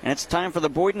And it's time for the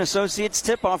Boyden Associates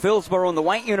tip-off. Hillsboro in the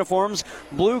white uniforms,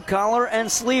 blue collar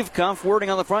and sleeve cuff. Wording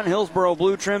on the front, Hillsboro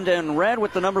blue trimmed in red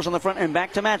with the numbers on the front and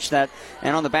back to match that.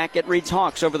 And on the back it reads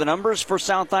Hawks over the numbers for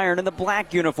South Iron in the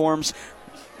black uniforms.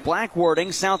 Black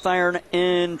wording, South Iron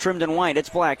in trimmed in white. It's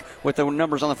black with the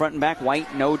numbers on the front and back,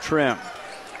 white, no trim.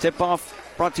 Tip-off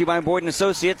brought to you by Boyden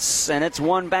Associates, and it's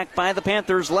won back by the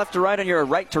Panthers, left to right on your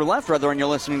right to left, rather, on your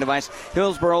listening device.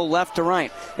 Hillsboro left to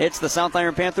right. It's the South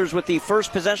Iron Panthers with the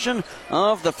first possession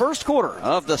of the first quarter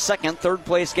of the second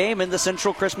third-place game in the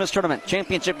Central Christmas Tournament.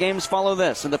 Championship games follow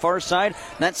this. On the far side,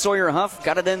 that's Sawyer Huff.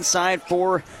 Got it inside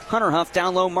for Hunter Huff.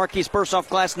 Down low, Marquise Burst off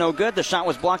glass, no good. The shot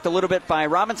was blocked a little bit by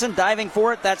Robinson. Diving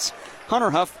for it, that's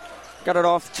Hunter Huff. Got it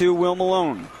off to Will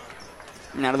Malone.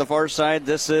 Now to the far side,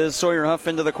 this is Sawyer Huff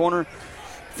into the corner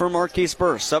for Marquise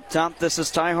Burst. Up top, this is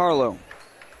Ty Harlow.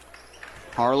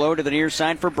 Harlow to the near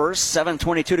side for Burst.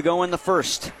 7:22 to go in the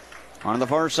first. On the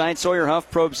far side, Sawyer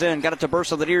Huff probes in. Got it to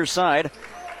Burst on the near side.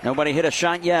 Nobody hit a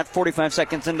shot yet. 45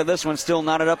 seconds into this one. Still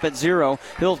knotted up at 0.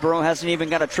 Hillsboro hasn't even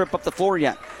got a trip up the floor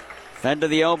yet. Fed to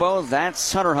the elbow.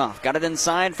 That's Hunter Huff. Got it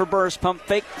inside for Burst. Pump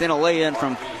fake. Then a lay-in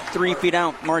from 3 feet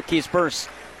out. Marquise Burst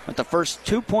with the first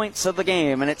 2 points of the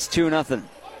game, and it's 2-0.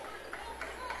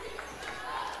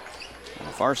 On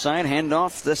the far side,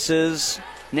 handoff. This is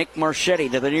Nick Marchetti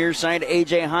to the near side.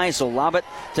 A.J. Heisel. Lob it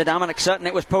to Dominic Sutton.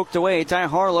 It was poked away. Ty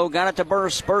Harlow got it to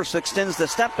Burst. Burst extends the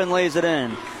step and lays it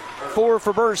in. 4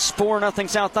 for Burst. 4-0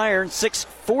 South Iron.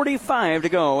 6:45 to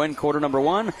go in quarter number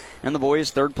 1 and the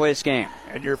boys' third-place game.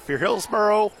 And if you're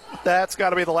Hillsboro, that's got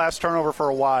to be the last turnover for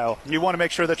a while. You want to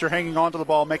make sure that you're hanging on to the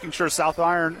ball, making sure South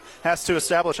Iron has to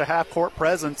establish a half-court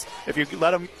presence. If you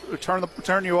let them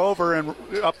turn you over and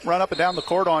run up and down the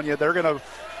court on you, they're going to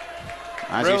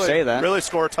really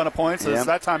score a ton of points. Yep.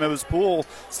 That time it was Poole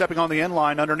stepping on the end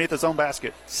line underneath his own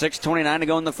basket. 6:29 to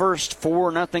go in the first.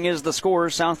 4-0 is the score.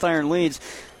 South Iron leads.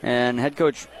 And head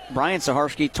coach Brian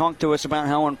Saharsky talked to us about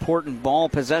how important ball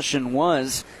possession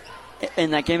was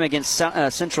in that game against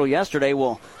Central yesterday.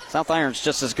 Well, South Iron's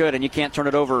just as good, and you can't turn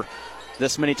it over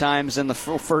this many times in the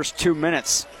first 2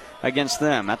 minutes against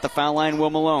them. At the foul line,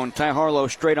 Will Malone. Ty Harlow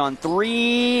straight on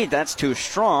 3. That's too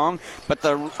strong. But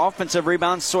the offensive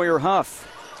rebound, Sawyer Huff.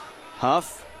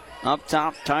 Huff up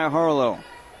top, Ty Harlow.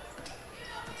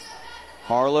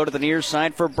 Harlow to the near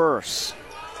side for Burst.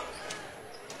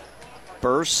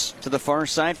 Burst to the far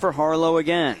side for Harlow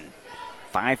again.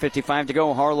 5:55 to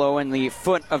go. Harlow in the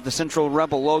foot of the Central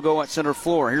Rebel logo at center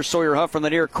floor. Here's Sawyer Huff from the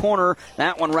near corner.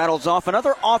 That one rattles off.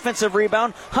 Another offensive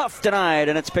rebound. Huff denied,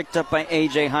 and it's picked up by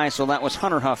A.J. Heisel. That was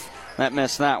Hunter Huff that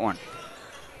missed that one.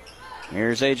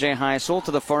 Here's A.J. Heisel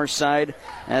to the far side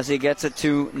as he gets it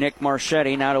to Nick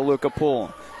Marchetti. Now to Luca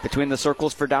Poole. Between the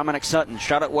circles for Dominic Sutton.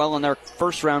 Shot it well in their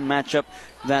first round matchup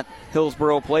that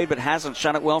Hillsboro played, but hasn't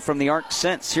shot it well from the arc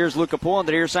since. Here's Luca Poole on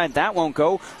the near side. That won't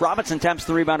go. Robinson taps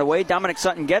the rebound away. Dominic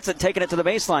Sutton gets it, taking it to the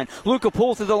baseline. Luca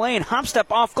Poole through the lane. Hop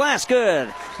step off glass.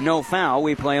 Good. No foul.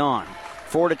 We play on.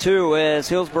 4-2 as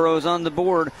Hillsboro's on the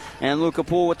board, and Luca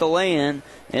Poole with the lay-in.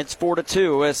 It's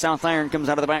 4-2 as South Iron comes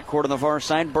out of the backcourt on the far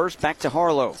side. Burst back to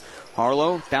Harlow.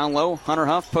 Harlow down low. Hunter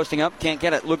Huff posting up. Can't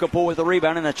get it. Luca Poole with the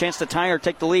rebound and a chance to tie or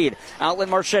take the lead. Outlet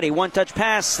Marchetti. One-touch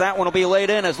pass. That one will be laid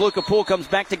in as Luca Poole comes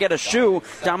back to get a shoe.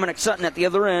 Dominic Sutton at the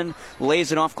other end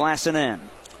lays it off glass and in.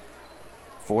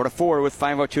 4-4 with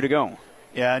 5:02 to go.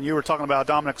 Yeah, and you were talking about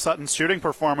Dominic Sutton's shooting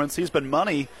performance. He's been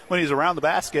money when he's around the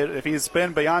basket. If he's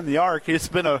been beyond the arc, it's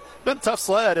been a tough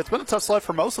sled. It's been a tough sled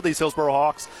for most of these Hillsboro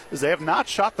Hawks, as they have not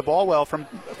shot the ball well from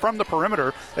the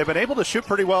perimeter. They've been able to shoot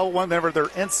pretty well whenever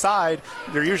they're inside.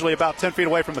 They're usually about 10 feet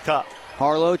away from the cup.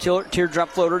 Harlow, teardrop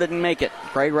floater, didn't make it.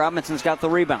 Craig Robinson's got the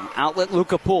rebound. Outlet,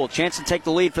 Luca Poole. Chance to take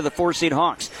the lead for the 4-seed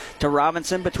Hawks. To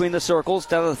Robinson between the circles,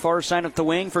 down to the far side of the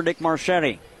wing for Nick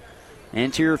Marchetti.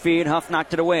 Interior feed, Huff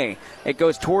knocked it away. It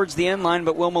goes towards the end line,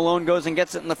 but Will Malone goes and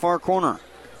gets it in the far corner.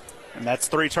 And that's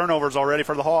 3 turnovers already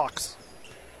for the Hawks.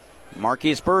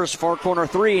 Marquise Burst, far corner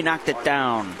 3, knocked it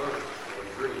down.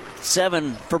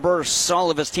 7 for Burst.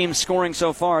 All of his team scoring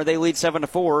so far. They lead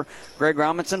 7-4. Greg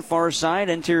Robinson, far side,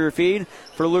 interior feed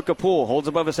for Luca Poole. Holds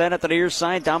above his head at the near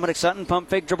side. Dominic Sutton, pump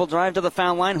fake, dribble drive to the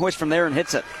foul line. Hoist from there and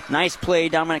hits it. Nice play.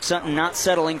 Dominic Sutton not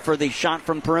settling for the shot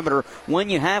from perimeter.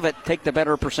 When you have it, take the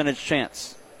better percentage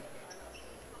chance.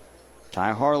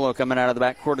 Ty Harlow coming out of the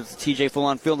backcourt as the TJ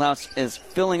Full-On Fieldhouse is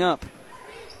filling up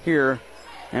here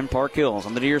and Park Hills.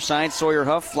 On the near side, Sawyer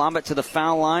Huff, lob it to the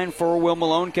foul line for Will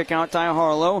Malone. Kick out Ty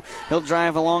Harlow. He'll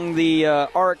drive along the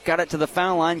arc, got it to the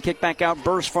foul line. Kick back out,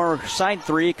 Burst far side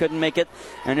 3, couldn't make it,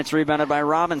 and it's rebounded by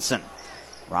Robinson.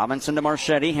 Robinson to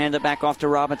Marchetti. Hand it back off to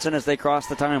Robinson as they cross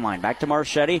the timeline. Back to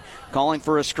Marchetti, calling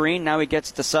for a screen. Now he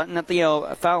gets to Sutton at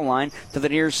the foul line to the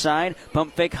near side.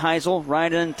 Pump fake Heisel,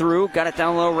 right in through. Got it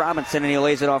down low, Robinson, and he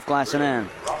lays it off glass and in.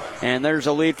 And there's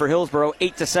a lead for Hillsboro,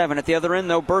 8-7. At the other end,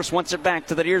 though, Burst wants it back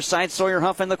to the near side. Sawyer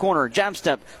Huff in the corner. Jab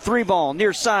step, 3-ball,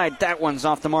 near side. That one's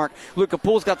off the mark. Luca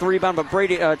Poole's got the rebound, but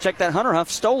Brady, check that, Hunter Huff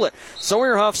stole it.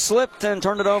 Sawyer Huff slipped and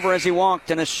turned it over as he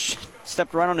walked and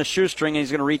stepped right on his shoestring, and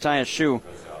he's going to retie his shoe.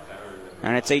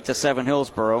 And it's 8-7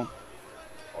 Hillsboro.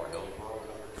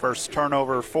 First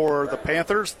turnover for the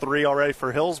Panthers, 3 already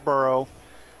for Hillsboro.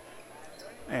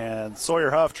 And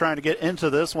Sawyer Huff trying to get into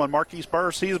this one. Marquise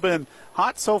Burst, he's been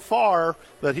hot so far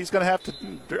that he's going to have to,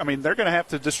 they're going to have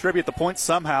to distribute the points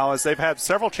somehow, as they've had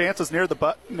several chances near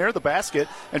the basket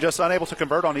and just unable to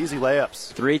convert on easy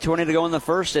layups. 3:20 to go in the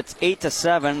first. It's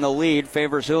 8-7. The lead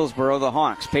favors Hillsboro, the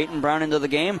Hawks. Peyton Brown into the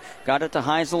game. Got it to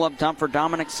Heisel up top for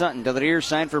Dominic Sutton. To the near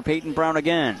side for Peyton Brown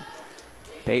again.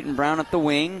 Peyton Brown at the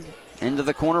wing. Into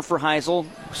the corner for Heisel.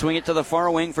 Swing it to the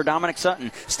far wing for Dominic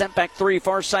Sutton. Step back three,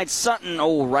 far side Sutton.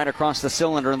 Oh, right across the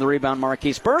cylinder in the rebound,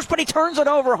 Marquise Burst, but he turns it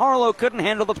over. Harlow couldn't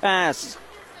handle the pass.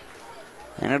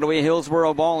 And it'll be a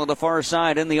Hillsboro ball on the far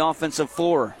side in the offensive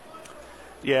floor.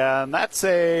 Yeah, and that's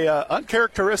a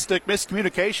uncharacteristic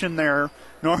miscommunication there.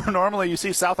 Normally you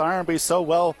see South Iron be so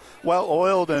well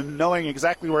oiled and knowing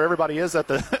exactly where everybody is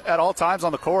at all times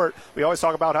on the court. We always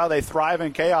talk about how they thrive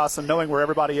in chaos and knowing where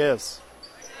everybody is.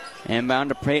 Inbound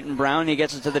to Peyton Brown. He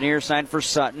gets it to the near side for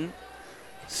Sutton.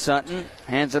 Sutton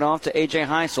hands it off to A.J.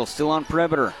 Heisel, still on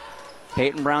perimeter.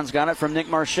 Peyton Brown's got it from Nick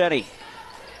Marchetti.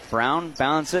 Brown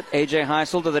balance it. A.J.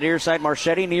 Heisel to the near side.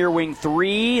 Marchetti near wing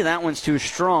three. That one's too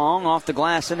strong. Off the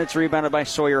glass, and it's rebounded by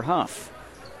Sawyer Huff.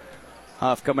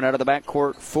 Huff coming out of the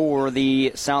backcourt for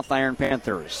the South Iron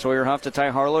Panthers. Sawyer Huff to Ty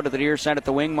Harlow to the near side at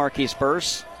the wing. Marquise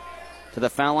Burst to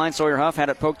the foul line. Sawyer Huff had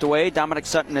it poked away. Dominic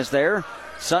Sutton is there.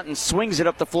 Sutton swings it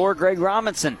up the floor. Greg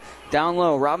Robinson down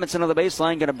low. Robinson on the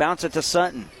baseline, going to bounce it to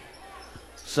Sutton.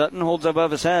 Sutton holds above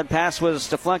his head. Pass was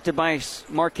deflected by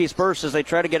Marquise Burst as they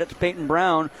try to get it to Peyton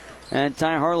Brown. And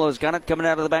Ty Harlow's got it coming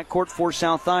out of the backcourt for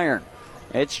South Iron.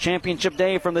 It's championship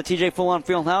day from the TJ Full-On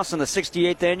Fieldhouse in the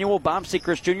 68th annual Bob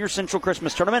Sechrist Jr. Central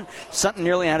Christmas Tournament. Sutton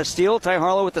nearly had a steal. Ty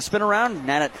Harlow with the spin around. And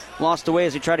had it lost away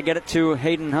as he tried to get it to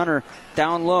Hayden Hunter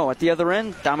down low. At the other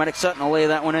end, Dominic Sutton will lay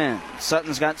that one in.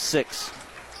 Sutton's got 6.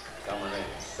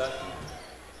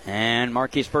 And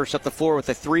Marquise Burst up the floor with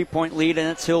a 3-point lead, and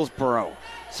it's Hillsboro.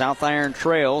 South Iron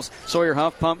trails. Sawyer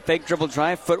Huff, pump, fake, dribble,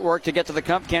 drive, footwork to get to the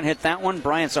cup. Can't hit that one.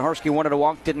 Brian Saharsky wanted to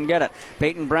walk, didn't get it.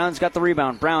 Peyton Brown's got the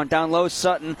rebound. Brown down low,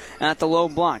 Sutton at the low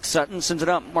block. Sutton sends it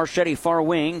up. Marchetti far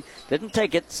wing. Didn't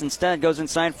take it. Instead goes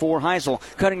inside for Heisel.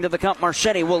 Cutting to the cup.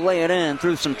 Marchetti will lay it in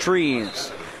through some trees.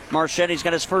 Marchetti's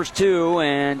got his first 2,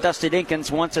 and Dusty Dinkins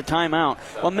wants a timeout.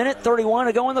 1:31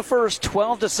 to go in the first.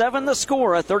 12-7 the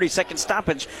score. A 30-second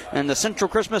stoppage. And the Central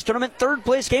Christmas Tournament third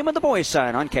place game on the boys'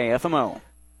 side on KFMO.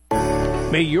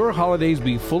 May your holidays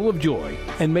be full of joy,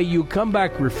 and may you come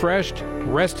back refreshed,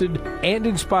 rested, and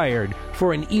inspired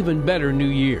for an even better new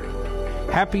year.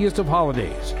 Happiest of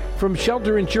holidays from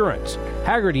Shelter Insurance,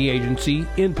 Haggerty Agency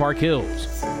in Park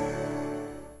Hills.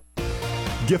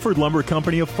 Gifford Lumber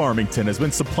Company of Farmington has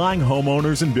been supplying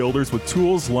homeowners and builders with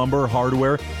tools, lumber,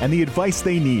 hardware, and the advice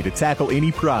they need to tackle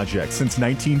any project since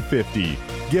 1950.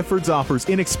 Giffords offers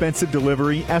inexpensive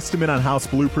delivery, estimate on house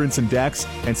blueprints and decks,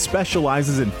 and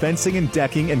specializes in fencing and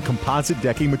decking and composite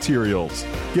decking materials.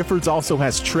 Giffords also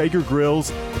has Traeger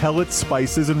grills, pellets,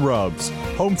 spices, and rubs.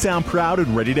 Hometown proud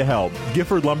and ready to help.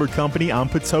 Gifford Lumber Company on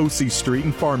Potosi Street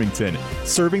in Farmington,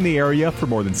 serving the area for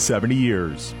more than 70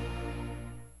 years.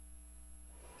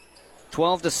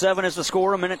 12-7 is the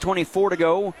score. 1:24 to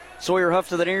go. Sawyer Huff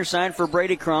to the near side for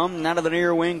Brady Crum. Now to the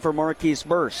near wing for Marquise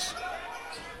Burst.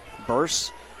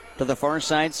 Burst to the far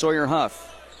side, Sawyer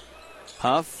Huff.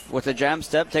 Huff with a jab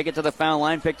step, take it to the foul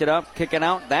line, picked it up, kick it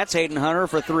out. That's Hayden Hunter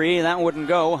for 3. That wouldn't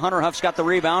go. Hunter Huff's got the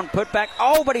rebound, put back.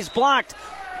 Oh, but he's blocked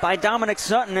by Dominic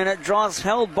Sutton, and it draws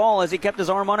held ball as he kept his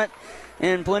arm on it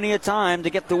in plenty of time to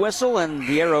get the whistle, and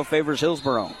the arrow favors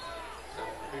Hillsboro.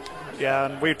 Yeah,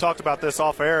 and we talked about this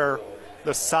off air.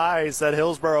 The size that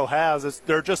Hillsboro has,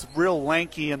 they're just real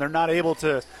lanky, and they're not going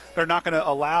to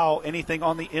allow anything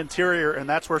on the interior, and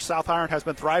that's where South Iron has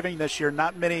been thriving this year.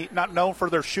 Not known for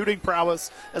their shooting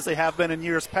prowess as they have been in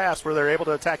years past, where they're able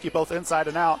to attack you both inside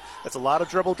and out. It's a lot of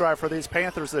dribble drive for these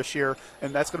Panthers this year,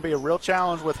 and that's going to be a real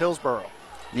challenge with Hillsboro.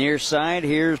 Near side,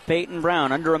 here's Peyton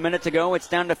Brown. Under a minute to go. It's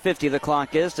down to 50. The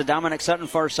clock is to Dominic Sutton,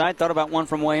 far side. Thought about one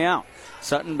from way out.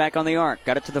 Sutton back on the arc.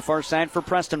 Got it to the far side for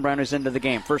Preston Brown, who's into the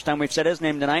game. First time we've said his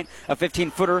name tonight. A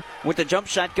 15-footer with the jump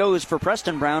shot goes for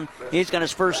Preston Brown. He's got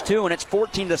his first two, and it's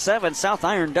 14-7. South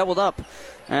Iron doubled up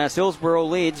as Hillsboro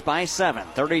leads by 7.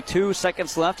 32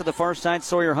 seconds left to the far side,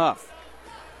 Sawyer Huff.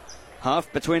 Huff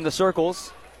between the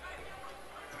circles.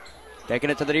 Taking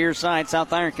it to the near side.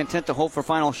 South Iron content to hold for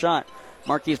final shot.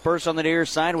 Marquise Burst on the near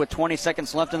side with 20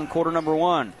 seconds left in quarter number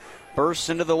 1. Bursts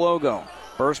into the logo.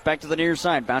 Burst back to the near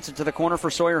side. Bounce it to the corner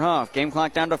for Sawyer Huff. Game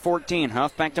clock down to 14.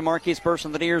 Huff back to Marquise Burst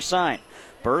on the near side.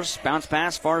 Burst, bounce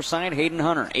pass, far side, Hayden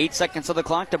Hunter. 8 seconds of the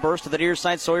clock to Burst to the near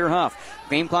side, Sawyer Huff.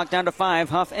 Game clock down to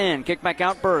 5, Huff in. Kick back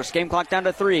out, Burst. Game clock down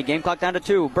to 3, game clock down to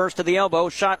 2. Burst to the elbow,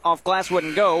 shot off glass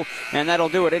wouldn't go, and that'll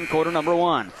do it in quarter number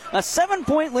 1. A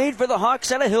 7-point lead for the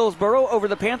Hawks out of Hillsboro over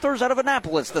the Panthers out of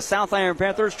Annapolis. The South Iron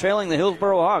Panthers trailing the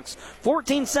Hillsboro Hawks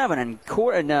 14-7 in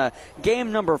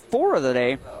game number 4 of the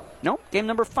day. Nope, game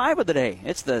number 5 of the day.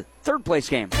 It's the third place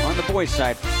game on the boys'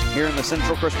 side here in the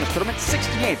Central Christmas Tournament.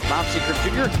 68th Bob Seacrest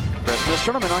Jr. Christmas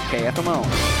Tournament on KFMO.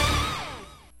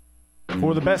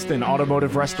 For the best in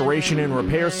automotive restoration and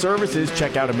repair services,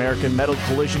 check out American Metal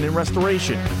Collision and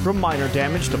Restoration. From minor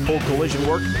damage to full collision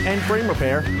work and frame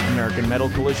repair, American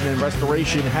Metal Collision and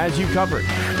Restoration has you covered.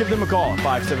 Give them a call at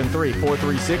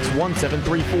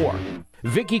 573-436-1734.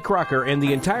 Vicki Crocker and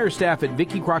the entire staff at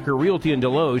Vicki Crocker Realty in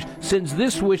Deloge sends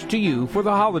this wish to you for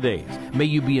the holidays. May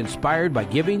you be inspired by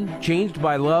giving, changed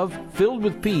by love, filled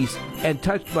with peace, and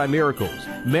touched by miracles.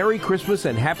 Merry Christmas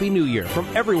and Happy New Year from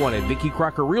everyone at Vicki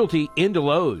Crocker Realty in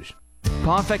Deloge.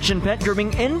 Pawfection Pet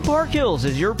Grooming in Park Hills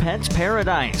is your pet's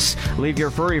paradise. Leave your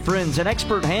furry friends in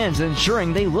expert hands,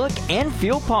 ensuring they look and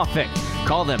feel perfect.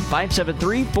 Call them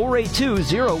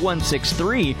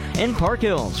 573-482-0163 in Park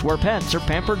Hills, where pets are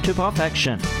pampered to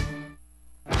perfection.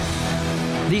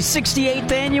 The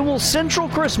 68th Annual Central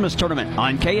Christmas Tournament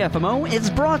on KFMO is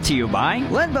brought to you by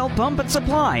Leadbelt Pump and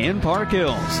Supply in Park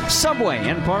Hills, Subway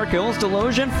in Park Hills,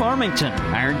 Deloge, and Farmington,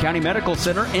 Iron County Medical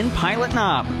Center in Pilot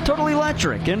Knob, Total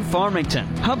Electric in Farmington,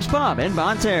 Hubs Pub in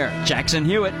Bonne Terre, Jackson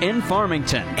Hewitt in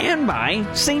Farmington, and by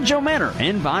St. Joe Manor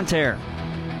in Bonne Terre.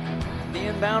 The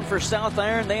inbound for South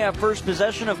Iron. They have first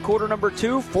possession of quarter number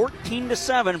 2,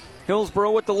 14-7.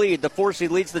 Hillsboro with the lead. The 4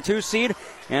 seed leads the 2 seed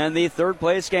and the third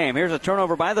place game. Here's a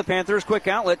turnover by the Panthers. Quick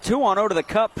outlet. 2-on-0 to the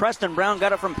cup. Preston Brown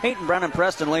got it from Peyton Brown, and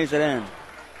Preston lays it in.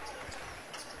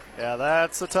 Yeah,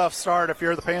 that's a tough start if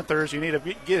you're the Panthers. You need to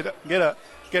get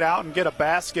out and get a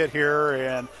basket here,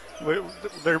 and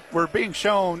we're being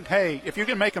shown, hey, if you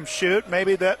can make them shoot,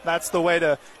 maybe that's the way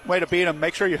to beat them.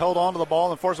 Make sure you hold on to the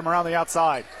ball and force them around the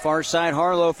outside. Far side,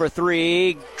 Harlow for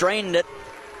 3, drained it.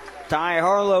 Ty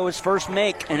Harlow his first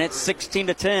make, and it's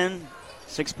 16-10.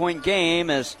 6-point game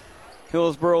as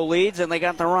Hillsboro leads, and they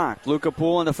got the rock. Luca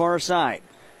Poole on the far side.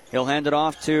 He'll hand it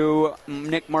off to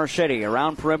Nick Marchetti.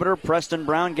 Around perimeter, Preston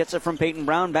Brown gets it from Peyton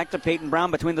Brown. Back to Peyton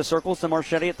Brown between the circles to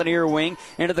Marchetti at the near wing.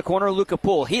 Into the corner, Luca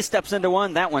Poole. He steps into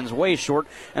one. That one's way short.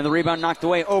 And the rebound knocked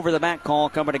away over the back call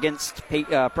coming against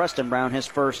Preston Brown, his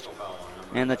first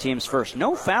and the team's first.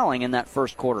 No fouling in that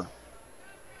first quarter.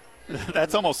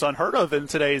 That's almost unheard of in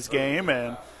today's game,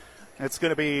 and it's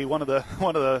going to be one of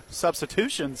the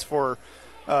substitutions for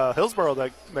Hillsboro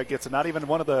that gets it. Not even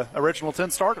one of the original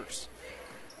 10 starters.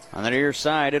 On the near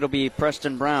side, it'll be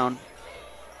Preston Brown.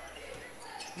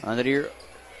 On the near,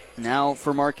 now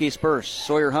for Marquise Burst.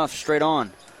 Sawyer Huff straight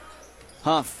on.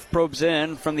 Huff probes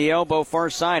in from the elbow far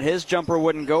side. His jumper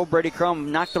wouldn't go. Brady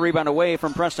Crum knocked the rebound away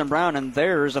from Preston Brown, and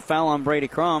there's a foul on Brady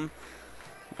Crum.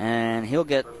 And he'll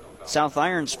get South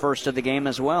Iron's first of the game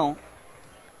as well.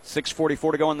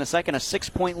 6:44 to go in the second. A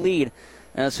 6-point lead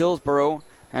as Hillsboro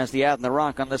has the out in the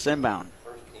rock on this inbound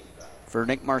for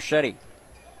Nick Marchetti.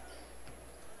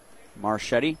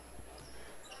 Marchetti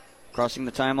crossing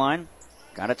the timeline.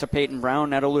 Got it to Peyton Brown.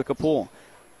 Now to Luca Poole.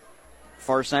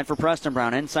 Far side for Preston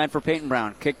Brown. Inside for Peyton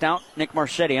Brown. Kicked out. Nick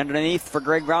Marchetti underneath for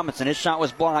Greg Robinson. His shot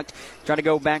was blocked. Tried to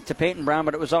go back to Peyton Brown,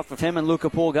 but it was off of him, and Luca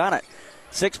Poole got it.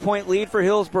 6-point lead for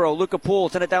Hillsboro. Luca Poole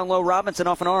sent it down low. Robinson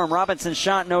off an arm. Robinson's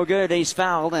shot no good. He's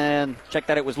fouled. And check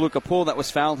that, it was Luca Poole that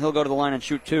was fouled. He'll go to the line and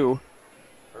shoot 2.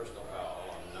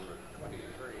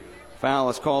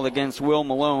 Foul is called against Will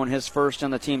Malone, his first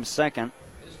and the team's second.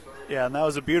 Yeah, and that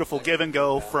was a beautiful give and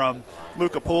go from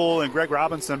Luca Poole and Greg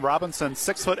Robinson. Robinson,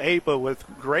 6'8", but with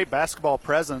great basketball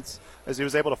presence as he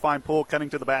was able to find Poole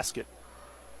cutting to the basket.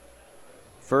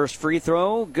 First free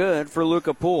throw, good for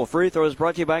Luca Poole. Free throw is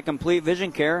brought to you by Complete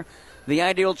Vision Care, the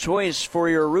ideal choice for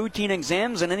your routine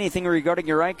exams and anything regarding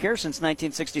your eye care since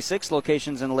 1966.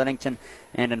 Locations in Leadington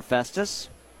and in Festus.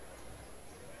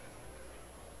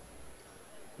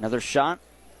 Another shot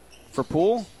for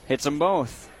Poole. Hits them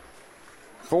both.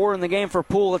 4 in the game for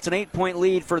Poole. It's an 8-point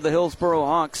lead for the Hillsboro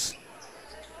Hawks.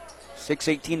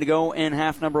 6:18 to go in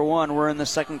half number 1. We're in the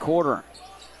second quarter.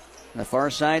 The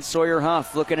far side, Sawyer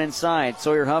Huff looking inside.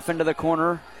 Sawyer Huff into the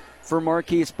corner for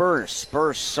Marquise Burse.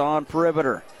 Burse on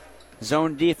perimeter.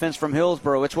 Zone defense from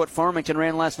Hillsboro. It's what Farmington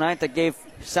ran last night that gave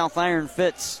South Iron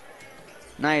fits.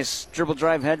 Nice dribble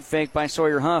drive head fake by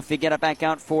Sawyer Huff. He get it back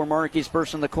out for Marquise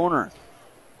Burse in the corner.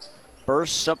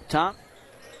 Burse up top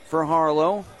for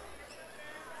Harlow.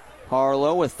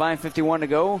 Harlow with 5:51 to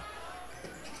go.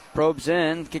 Probes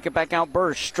in, kick it back out.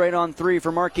 Burse straight on 3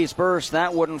 for Marquise Burse.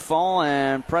 That wouldn't fall,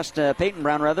 and Peyton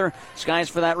Brown rather skies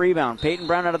for that rebound. Peyton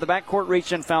Brown out of the backcourt,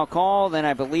 reach in, foul call. Then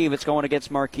I believe it's going against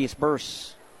Marquise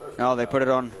Burse. No, they put it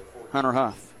on Hunter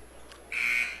Huff.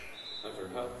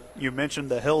 You mentioned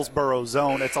the Hillsboro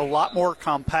zone. It's a lot more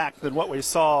compact than what we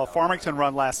saw Farmington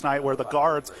run last night, where the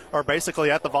guards are basically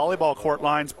at the volleyball court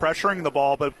lines pressuring the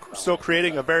ball, but still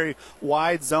creating a very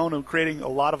wide zone and creating a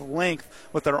lot of length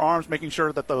with their arms, making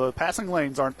sure that the passing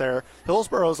lanes aren't there.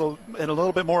 Hillsboro's in a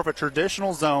little bit more of a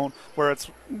traditional zone where it's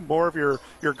more of your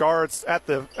guards at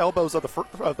the elbows of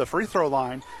the free throw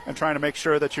line and trying to make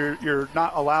sure that you're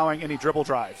not allowing any dribble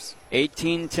drives.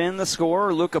 18-10 the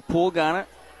score. Luca Poole got it.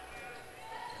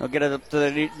 He'll get it up to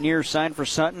the near side for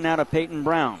Sutton. Now to Peyton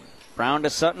Brown. Brown to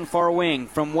Sutton, far wing.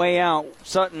 From way out,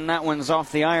 Sutton, that one's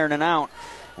off the iron and out.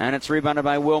 And it's rebounded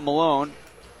by Will Malone.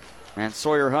 And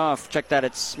Sawyer Huff, check that,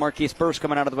 it's Marquise Burse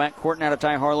coming out of the backcourt. Now to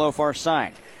Ty Harlow, far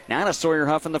side. Now to Sawyer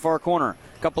Huff in the far corner.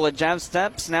 Couple of jab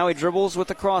steps. Now he dribbles with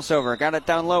the crossover. Got it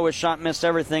down low. His shot missed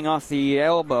everything off the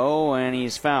elbow, and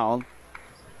he's fouled.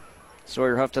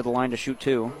 Sawyer Huff to the line to shoot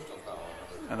 2.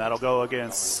 And that'll go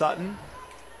against Sutton.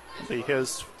 It'll be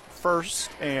his first,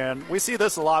 and we see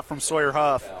this a lot from Sawyer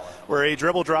Huff, where he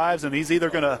dribble drives and he's either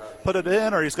going to put it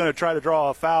in or he's going to try to draw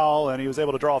a foul, and he was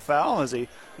able to draw a foul as he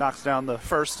knocks down the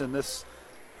first in this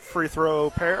free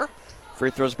throw pair. Free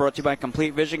throws brought to you by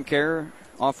Complete Vision Care,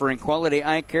 offering quality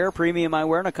eye care, premium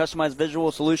eyewear, and a customized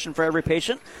visual solution for every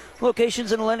patient.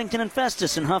 Locations in Leadington and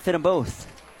Festus, and Huff hit them both.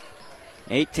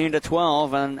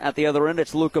 18-12, and at the other end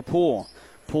it's Luca Poole.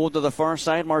 Poole to the far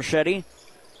side, Marchetti.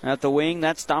 At the wing,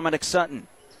 that's Dominic Sutton.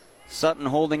 Sutton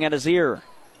holding at his ear.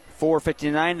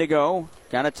 4:59 to go.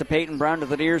 Got it to Peyton Brown to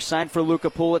the near side for Luca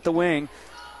Poole at the wing.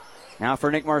 Now for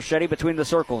Nick Marchetti between the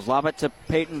circles. Lob it to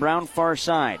Peyton Brown, far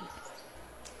side.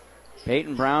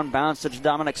 Peyton Brown bounced to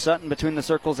Dominic Sutton between the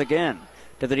circles again.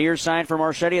 To the near side for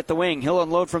Marchetti at the wing. He'll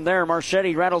unload from there.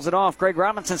 Marchetti rattles it off. Greg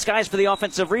Robinson skies for the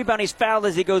offensive rebound. He's fouled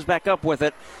as he goes back up with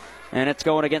it. And it's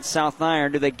going against South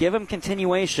Iron. Do they give him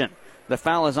continuation? The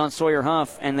foul is on Sawyer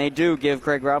Huff, and they do give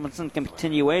Greg Robinson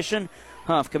continuation.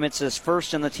 Huff commits his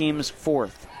first and the team's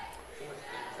 4th.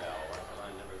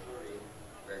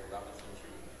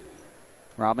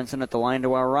 Robinson at the line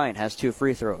to our right has 2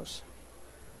 free throws.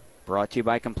 Brought to you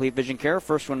by Complete Vision Care.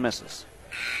 First one misses.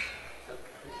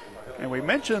 And we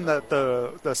mentioned that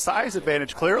the size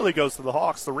advantage clearly goes to the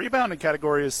Hawks. The rebounding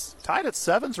category is tied at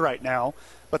 7s right now.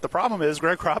 But the problem is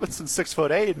Greg Robinson's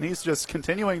 6'8", and he's just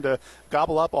continuing to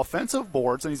gobble up offensive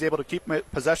boards, and he's able to keep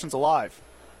possessions alive.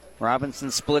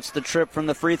 Robinson splits the trip from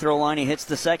the free throw line. He hits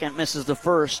the second, misses the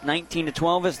first.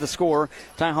 19-12 is the score.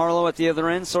 Ty Harlow at the other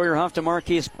end. Sawyer Huff to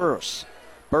Marquise Burse.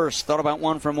 Burse thought about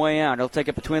one from way out. He'll take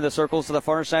it between the circles to the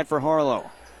far side for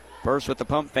Harlow. Burse with the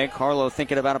pump fake. Harlow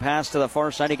thinking about a pass to the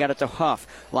far side. He got it to Huff.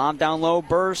 Lob down low.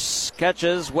 Burse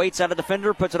catches, waits out a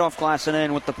defender, puts it off glass and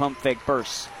in with the pump fake.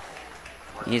 Burse.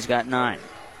 He's got 9.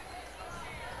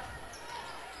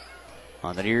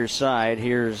 On the near side,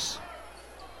 here's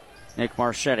Nick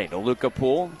Marchetti to Luca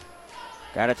Poole.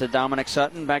 Got it to Dominic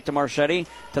Sutton. Back to Marchetti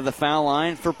to the foul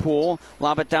line for Poole.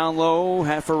 Lob it down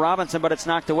low for Robinson, but it's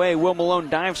knocked away. Will Malone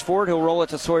dives for it. He'll roll it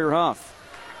to Sawyer Huff.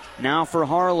 Now for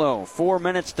Harlow. 4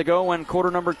 minutes to go in quarter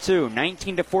number 2.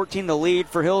 19-14 the lead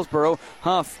for Hillsboro.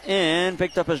 Huff in,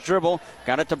 picked up his dribble.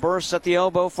 Got it to Burse at the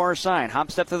elbow, far side.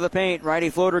 Hop step to the paint. Righty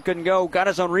floater couldn't go. Got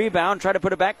his own rebound. Tried to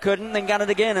put it back, couldn't. Then got it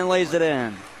again and lays it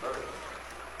in.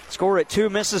 Score at 2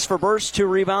 misses for Burse. 2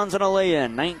 rebounds and a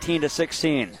lay-in.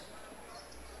 19-16.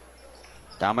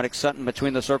 Dominic Sutton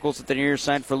between the circles at the near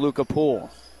side for Luca Poole.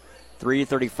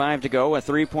 3:35 to go, a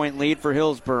 3-point lead for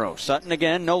Hillsboro. Sutton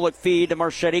again, no-look feed to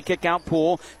Marchetti, kick out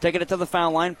Poole, taking it to the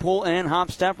foul line, Poole in, hop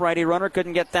step, righty runner,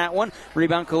 couldn't get that one.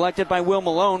 Rebound collected by Will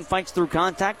Malone, fights through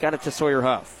contact, got it to Sawyer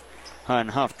Huff. And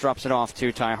Huff drops it off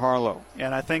to Ty Harlow.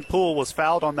 And I think Poole was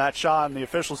fouled on that shot, and the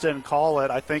officials didn't call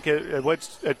it. I think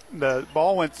the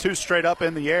ball went too straight up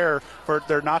in the air for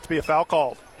there not to be a foul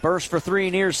called. Burst for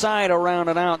three near side, around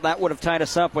and out. That would have tied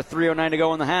us up with 3:09 to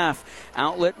go in the half.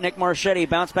 Outlet, Nick Marchetti.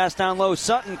 Bounce pass down low.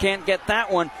 Sutton can't get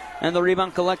that one. And the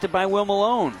rebound collected by Will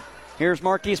Malone. Here's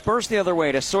Marquise Burst the other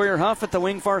way to Sawyer Huff at the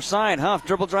wing far side. Huff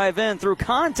dribble drive in through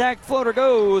contact. Floater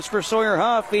goes for Sawyer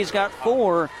Huff. He's got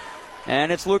 4.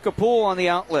 And it's Luca Poole on the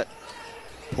outlet.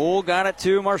 Poole got it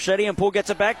to Marchetti, and Poole gets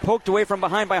it back. Poked away from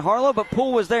behind by Harlow, but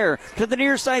Poole was there. To the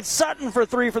near side, Sutton for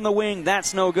 3 from the wing.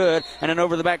 That's no good. And an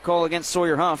over-the-back call against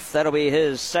Sawyer Huff. That'll be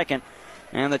his second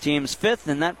and the team's 5th,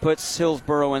 and that puts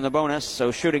Hillsboro in the bonus.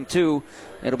 So shooting 2,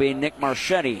 it'll be Nick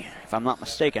Marchetti, if I'm not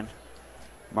mistaken.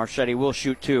 Marchetti will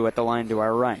shoot 2 at the line to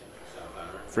our right.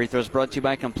 Free throws brought to you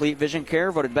by Complete Vision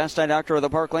Care, voted best eye doctor of the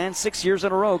Parkland 6 years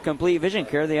in a row. Complete Vision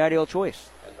Care, the ideal choice.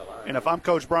 And if I'm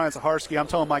Coach Brian Zaharsky, I'm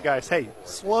telling my guys, hey,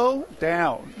 slow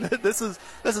down. This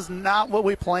is not what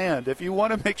we planned. If you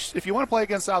want to play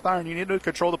against South Iron, you need to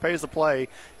control the pace of play.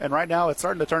 And right now, it's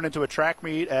starting to turn into a track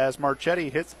meet as Marchetti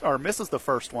hits or misses the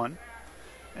first one,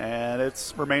 and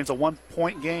it remains a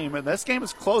 1-point game. And this game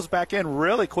is closed back in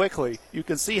really quickly. You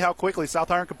can see how quickly South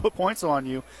Iron can put points on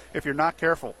you if you're not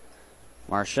careful.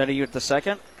 Marchetti at the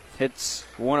second hits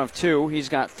 1 of 2. He's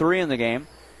got 3 in the game.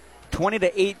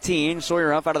 20-18,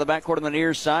 Sawyer Huff out of the backcourt on the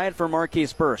near side for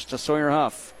Marquise Burst to Sawyer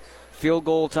Huff. Field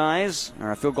goal ties,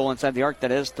 or a field goal inside the arc, that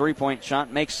is. 3-point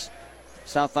shot makes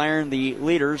South Iron the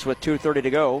leaders with 2:30 to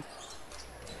go.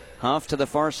 Huff to the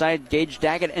far side. Gage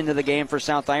Daggett into the game for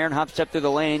South Iron. Hop step through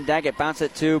the lane. Daggett bounce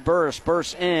it to Burst.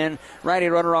 Burst in. Righty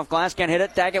runner off glass. Can't hit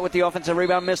it. Daggett with the offensive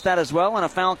rebound. Missed that as well. And a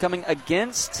foul coming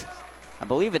against, I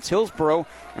believe it's Hillsboro,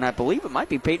 and I believe it might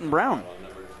be Peyton Brown.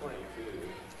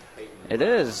 It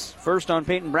is. First on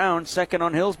Peyton Brown, second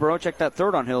on Hillsboro. Check that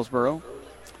third on Hillsboro.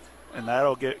 And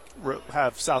that'll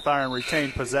have South Iron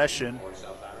retain possession.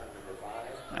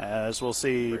 As we'll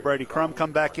see Brady Crum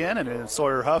come back in, and then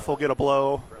Sawyer Huff will get a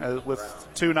blow with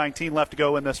 2:19 left to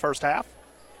go in this first half.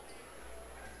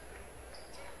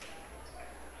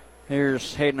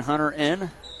 Here's Hayden Hunter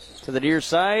in to the near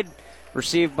side.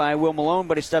 Received by Will Malone,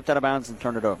 but he stepped out of bounds and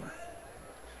turned it over.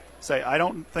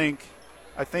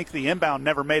 I think the inbound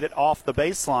never made it off the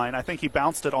baseline. I think he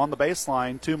bounced it on the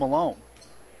baseline to Malone.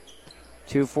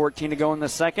 2:14 to go in the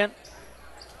second.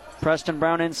 Preston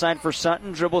Brown inside for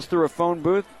Sutton. Dribbles through a phone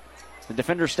booth. The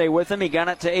defenders stay with him. He got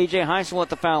it to A.J. Heisel at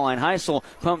the foul line. Heisel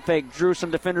pump fake, drew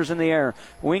some defenders in the air.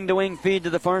 Wing-to-wing feed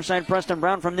to the far side. Preston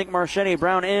Brown from Nick Marchetti.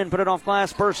 Brown in, put it off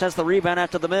glass. Burst has the rebound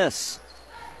after the miss.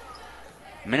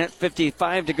 Minute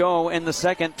 55 to go in the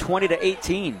second.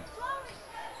 20-18.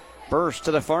 Burst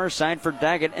to the far side for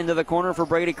Daggett, into the corner for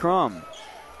Brady Crum.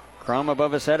 Crum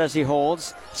above his head as he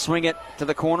holds. Swing it to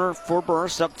the corner for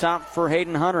Burst. Up top for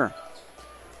Hayden Hunter.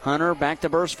 Hunter back to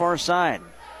Burst far side.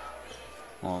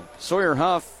 Well, Sawyer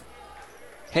Huff,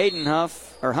 Hayden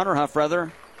Huff, or Hunter Huff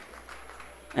rather,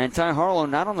 and Ty Harlow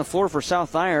not on the floor for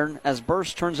South Iron as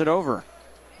Burst turns it over.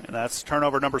 And that's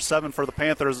turnover number 7 for the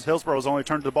Panthers. Hillsboro's only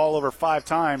turned the ball over 5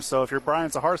 times. So if you're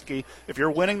Brian Zaharsky, if you're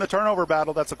winning the turnover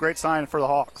battle, that's a great sign for the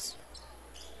Hawks.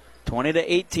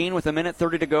 20-18 with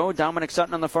 1:30 to go. Dominic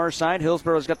Sutton on the far side.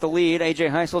 Hillsboro's got the lead. A.J.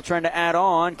 Heisel trying to add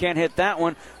on. Can't hit that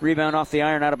one. Rebound off the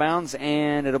iron, out of bounds,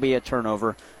 and it'll be a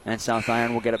turnover. And South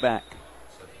Iron will get it back.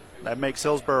 That makes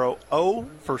Hillsboro 0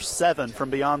 for 7 from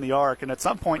beyond the arc. And at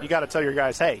some point, you got to tell your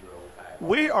guys, hey,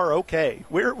 we are okay.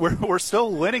 We're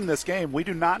still winning this game. We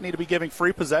do not need to be giving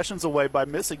free possessions away by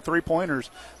missing 3-pointers.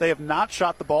 They have not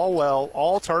shot the ball well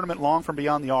all tournament long from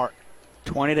beyond the arc.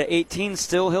 20-18,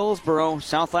 still Hillsboro.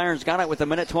 South Iron's got it with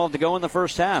 1:12 to go in the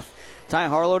first half. Ty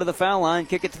Harlow to the foul line.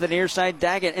 Kick it to the near side.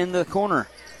 Daggett in the corner.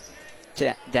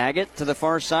 Daggett to the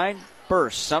far side.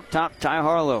 Burst up top. Ty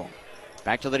Harlow.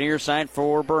 Back to the near side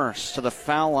for Burst. To the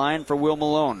foul line for Will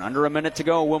Malone. Under 1 minute to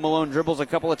go. Will Malone dribbles a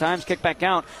couple of times. Kick back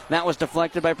out. That was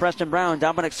deflected by Preston Brown.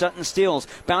 Dominic Sutton steals.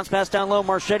 Bounce pass down low.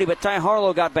 Marchetti, but Ty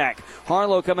Harlow got back.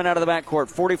 Harlow coming out of the backcourt.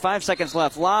 45 seconds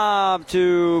left. Lob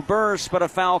to Burst, but a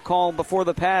foul call before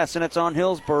the pass, and it's on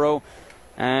Hillsboro.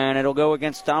 And it'll go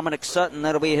against Dominic Sutton.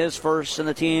 That'll be his first and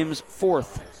the team's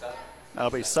 4th. That'll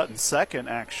be Sutton's second,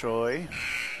 actually.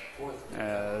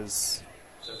 As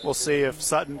we'll see if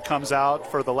Sutton comes out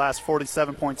for the last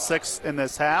 47.6 in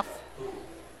this half.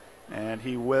 And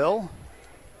he will.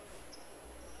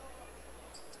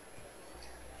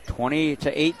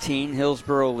 20-18,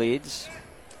 Hillsboro leads.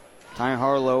 Ty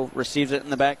Harlow receives it in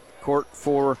the backcourt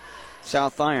for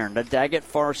South Iron. To Daggett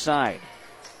far side.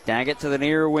 Daggett to the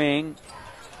near wing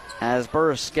as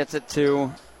Burst gets it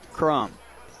to Crum.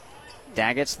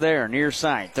 Daggett's there, near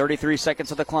side. 33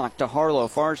 seconds of the clock to Harlow,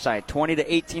 far side.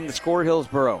 20-18 the score,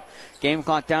 Hillsboro. Game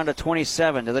clock down to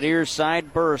 27. To the near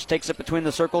side, Burst takes it between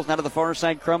the circles. Now to the far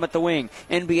side, Crum at the wing.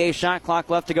 NBA shot clock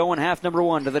left to go in half number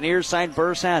 1. To the near side,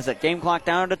 Burst has it. Game clock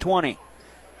down to 20.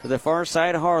 To the far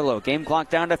side, Harlow. Game clock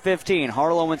down to 15.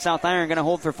 Harlow and South Iron going to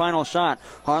hold for final shot.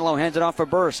 Harlow hands it off for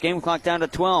Burst. Game clock down to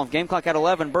 12. Game clock at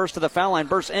 11. Burst to the foul line.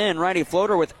 Burst in. Righty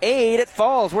floater with 8. It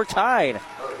falls. We're tied.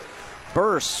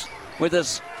 Burst with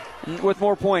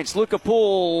more points. Luca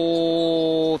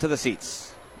Poole to the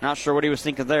seats. Not sure what he was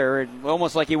thinking there.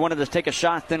 Almost like he wanted to take a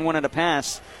shot, then wanted to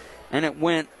pass. And it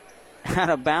went out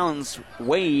of bounds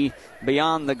way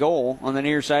beyond the goal on the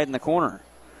near side in the corner.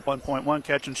 1.1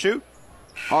 catch and shoot.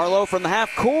 Harlow from the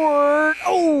half court.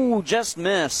 Oh, just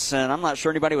miss. And I'm not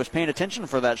sure anybody was paying attention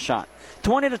for that shot.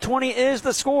 20-20 is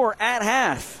the score at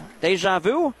half. Deja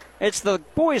vu. It's the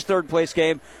boys' third place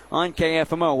game on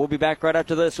KFMO. We'll be back right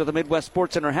after this with the Midwest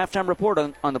Sports Center halftime report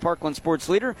on the Parkland Sports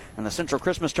Leader and the Central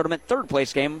Christmas Tournament third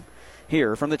place game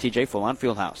here from the TJ Full-On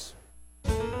Fieldhouse.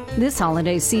 This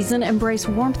holiday season, embrace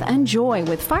warmth and joy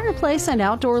with Fireplace and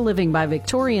Outdoor Living by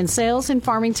Victorian Sales in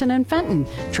Farmington and Fenton.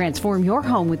 Transform your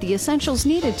home with the essentials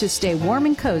needed to stay warm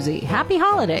and cozy. Happy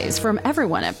holidays from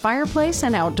everyone at Fireplace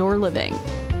and Outdoor Living.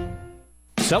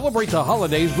 Celebrate the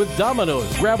holidays with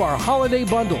Domino's. Grab our holiday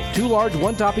bundle. 2 large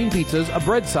one-topping pizzas, a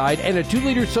bread side, and a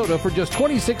 2-liter soda for just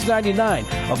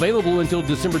 $26.99. Available until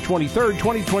December 23rd,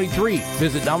 2023.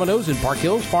 Visit Domino's in Park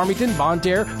Hills, Farmington, Bonne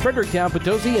Terre, Fredericktown,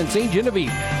 Potosi, and St.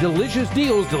 Genevieve. Delicious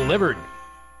deals delivered.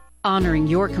 Honoring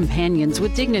your companions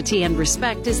with dignity and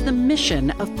respect is the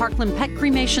mission of Parkland Pet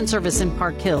Cremation Service in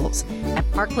Park Hills.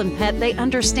 At Parkland Pet, they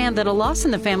understand that a loss in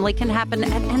the family can happen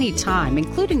at any time,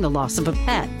 including the loss of a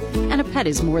pet. And a pet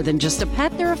is more than just a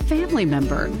pet, they're a family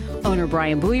member. Owner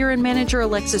Brian Booyer and manager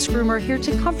Alexis Groomer are here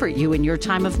to comfort you in your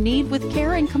time of need with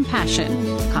care and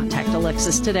compassion. Contact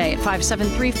Alexis today at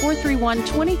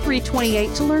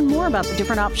 573-431-2328 to learn more about the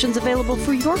different options available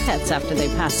for your pets after they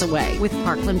pass away with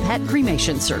Parkland Pet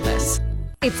Cremation Service.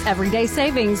 It's everyday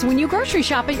savings when you grocery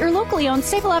shop at your locally owned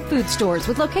Save-A-Lot food stores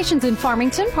with locations in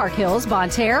Farmington, Park Hills, Bonne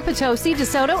Terre, Potosi,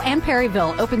 DeSoto, and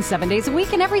Perryville. Open 7 days a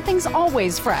week and everything's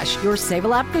always fresh. Your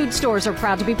Save-A-Lot food stores are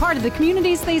proud to be part of the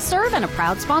communities they serve and a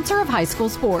proud sponsor of high school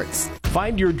sports.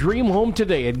 Find your dream home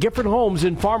today at Gifford Homes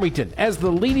in Farmington. As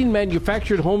the leading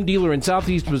manufactured home dealer in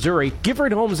Southeast Missouri,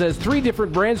 Gifford Homes has 3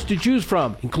 different brands to choose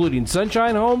from, including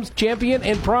Sunshine Homes, Champion,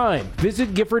 and Prime.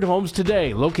 Visit Gifford Homes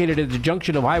today, located at the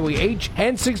junction of Highway H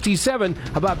and 67,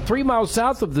 about 3 miles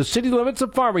south of the city limits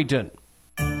of Farmington.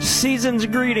 Season's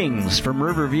greetings from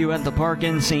Riverview at the Park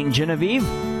in St. Genevieve.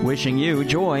 Wishing you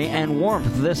joy and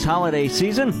warmth this holiday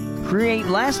season. Create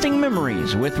lasting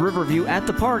memories with Riverview at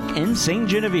the Park in St.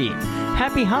 Genevieve.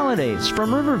 Happy holidays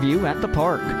from Riverview at the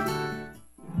Park.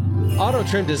 Auto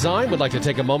Trim Design would like to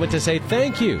take a moment to say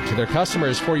thank you to their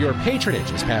customers for your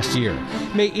patronage this past year.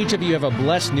 May each of you have a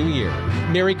blessed new year.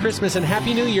 Merry Christmas and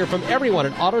Happy New Year from everyone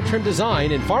at Auto Trim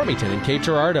Design in Farmington and Cape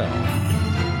Girardeau.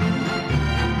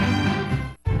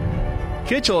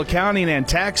 Kitchell Accounting and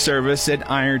Tax Service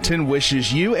at Ironton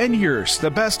wishes you and yours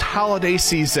the best holiday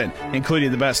season,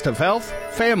 including the best of health,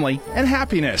 family, and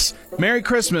happiness. Merry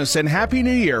Christmas and Happy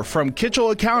New Year from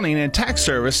Kitchell Accounting and Tax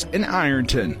Service in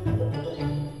Ironton.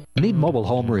 Need mobile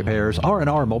home repairs?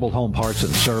 R&R Mobile Home Parts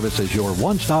and Service is your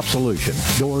one-stop solution.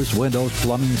 Doors, windows,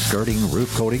 plumbing, skirting,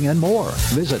 roof coating, and more.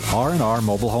 Visit R&R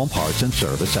Mobile Home Parts and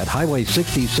Service at Highway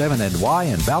 67 and Y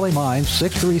in Valley Mines,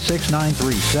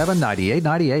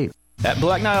 636-937-9898. At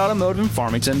Black Knight Automotive in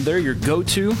Farmington, they're your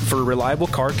go-to for reliable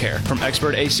car care. From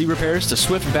expert AC repairs to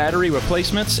swift battery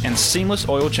replacements and seamless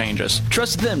oil changes.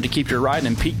 Trust them to keep your ride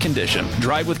in peak condition.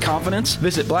 Drive with confidence.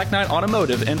 Visit Black Knight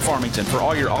Automotive in Farmington for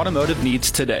all your automotive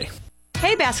needs today.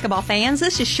 Hey basketball fans,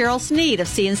 this is Cheryl Sneed of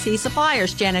CNC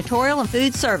Suppliers, Janitorial and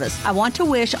Food Service. I want to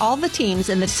wish all the teams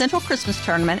in the Central Christmas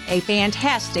Tournament a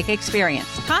fantastic experience.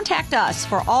 Contact us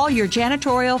for all your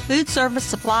janitorial, food service,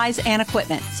 supplies, and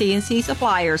equipment.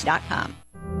 CNCSuppliers.com.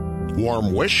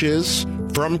 Warm wishes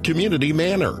from Community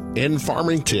Manor in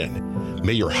Farmington.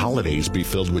 May your holidays be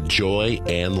filled with joy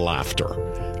and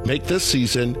laughter. Make this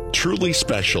season truly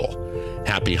special.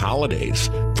 Happy holidays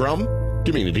from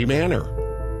Community Manor.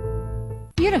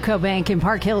 Unico Bank in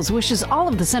Park Hills wishes all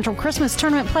of the Central Christmas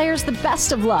Tournament players the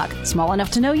best of luck. Small enough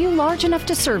to know you, large enough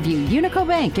to serve you. Unico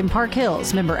Bank in Park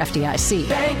Hills, member FDIC.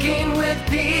 Banking with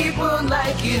people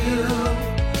like you.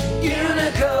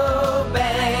 Unico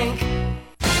Bank.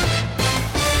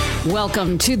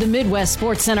 Welcome to the Midwest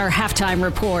Sports Center Halftime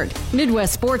Report.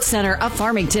 Midwest Sports Center of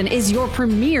Farmington is your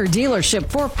premier dealership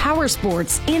for power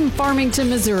sports in Farmington,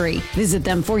 Missouri. Visit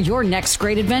them for your next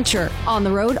great adventure. On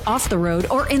the road, off the road,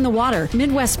 or in the water,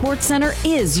 Midwest Sports Center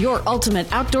is your ultimate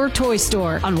outdoor toy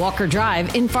store on Walker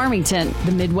Drive in Farmington.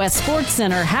 The Midwest Sports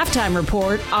Center Halftime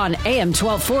Report on AM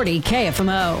 1240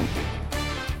 KFMO.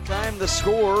 Time the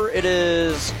score. It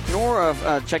is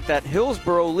Nora. Check that.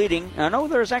 Hillsboro leading. No,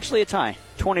 there's actually a tie.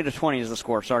 20-20 is the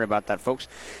score. Sorry about that, folks.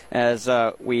 As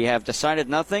we have decided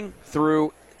nothing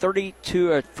through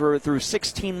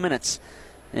 16 minutes.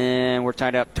 And we're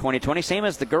tied up 20-20. Same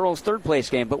as the girls' third place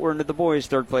game, but we're into the boys'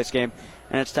 third place game.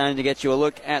 And it's time to get you a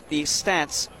look at the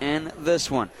stats in this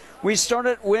one. We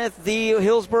started with the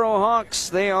Hillsboro Hawks.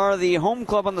 They are the home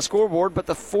club on the scoreboard, but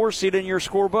the 4 seed in your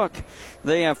scorebook.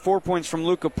 They have 4 points from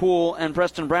Luca Poole and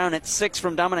Preston Brown at 6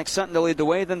 from Dominic Sutton to lead the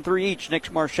way, then 3 each,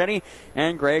 Nick Marchetti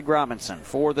and Greg Robinson.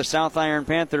 For the South Iron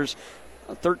Panthers,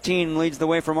 13 leads the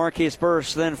way for Marquise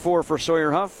Burst, then 4 for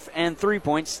Sawyer Huff, and 3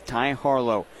 points, Ty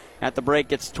Harlow. At the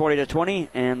break, it's 20-20,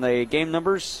 and the game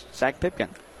numbers, Zach Pipkin.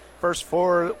 First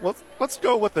four, let's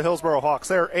go with the Hillsboro Hawks.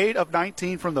 They're 8 of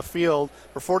 19 from the field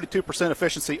for 42%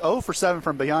 efficiency, 0 for 7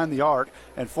 from behind the arc,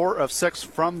 and 4 of 6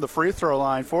 from the free throw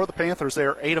line. For the Panthers,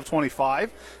 they're 8 of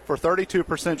 25 for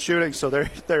 32% shooting, so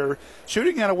they're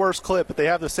shooting at a worse clip, but they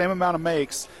have the same amount of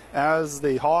makes as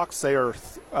the Hawks. They are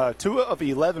 2 of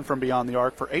 11 from beyond the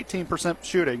arc for 18%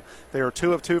 shooting. They are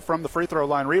 2 of 2 from the free throw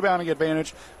line. Rebounding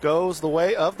advantage goes the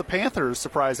way of the Panthers,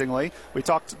 surprisingly. We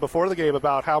talked before the game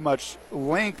about how much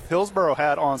length Hillsboro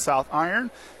had on South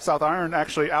Iron. South Iron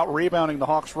actually out-rebounding the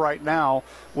Hawks right now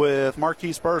with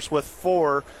Marquise Burst with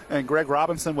 4 and Greg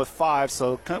Robinson with 5.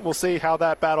 So we'll see how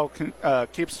that battle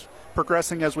keeps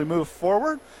progressing as we move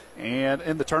forward. And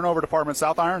in the turnover department,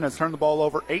 South Iron has turned the ball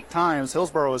over 8 times.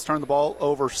 Hillsboro has turned the ball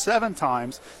over 7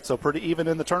 times. So pretty even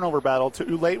in the turnover battle.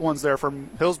 2 late ones there from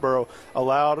Hillsboro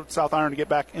allowed South Iron to get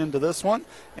back into this one.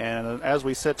 And as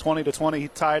we sit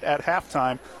 20-20 tied at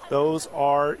halftime, those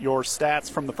are your stats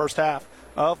from the first half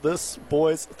of this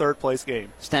boys' third place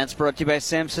game. Stats brought to you by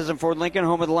Sam Sisson Ford Lincoln,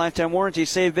 home of the lifetime warranty.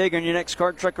 Save big on your next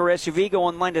car, truck, or SUV. Go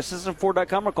online to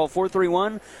SissonFord.com or call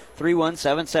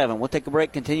 431-3177. We'll take a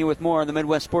break, continue with more on the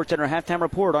Midwest Sports Center Halftime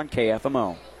Report on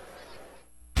KFMO.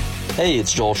 Hey,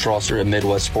 it's Joel Schlosser at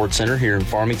Midwest Sports Center here in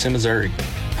Farmington, Missouri.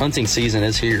 Hunting season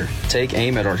is here. Take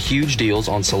aim at our huge deals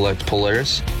on select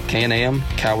Polaris, Can-Am,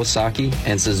 Kawasaki,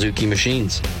 and Suzuki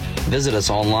machines. Visit us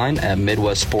online at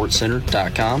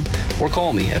MidwestSportsCenter.com or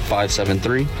call me at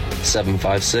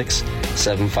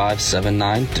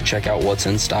 573-756-7579 to check out what's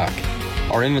in stock.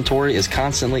 Our inventory is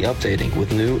constantly updating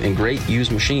with new and great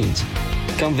used machines.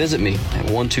 Come visit me at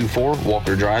 124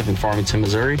 Walker Drive in Farmington,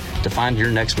 Missouri to find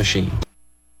your next machine.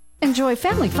 Enjoy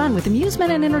family fun with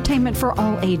amusement and entertainment for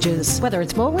all ages. Whether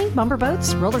it's bowling, bumper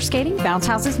boats, roller skating, bounce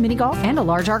houses, mini golf, and a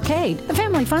large arcade. The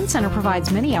Family Fun Center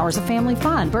provides many hours of family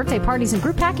fun, birthday parties, and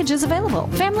group packages available.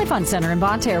 Family Fun Center in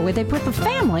Bonne Terre, where they put the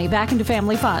family back into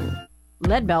family fun.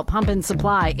 Leadbelt Pump and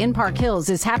Supply in Park Hills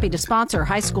is happy to sponsor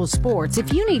high school sports.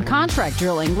 If you need contract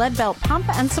drilling, Leadbelt Pump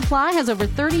and Supply has over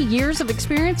 30 years of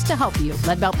experience to help you.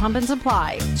 Leadbelt Pump and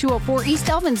Supply, 204 East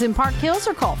Elvins in Park Hills,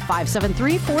 or call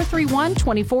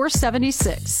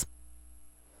 573-431-2476.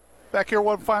 Back here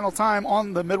one final time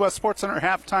on the Midwest Sports Center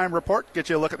Halftime Report. Get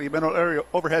you a look at the middle area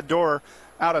overhead door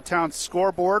out-of-town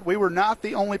scoreboard. We were not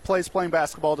the only place playing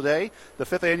basketball today. The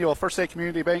 5th annual First State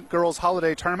Community Bank Girls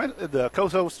Holiday Tournament, the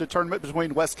co-hosted tournament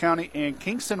between West County and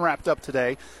Kingston, wrapped up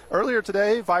today. Earlier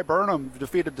today, Viburnum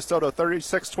defeated DeSoto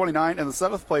 36-29 in the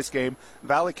 7th place game.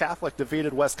 Valley Catholic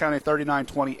defeated West County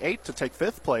 39-28 to take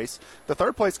 5th place. The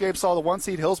 3rd place game saw the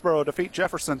 1-seed Hillsboro defeat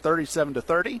Jefferson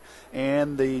 37-30,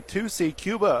 and the 2-seed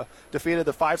Cuba defeated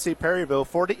the 5-seed Perryville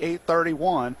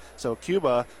 48-31. So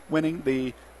Cuba winning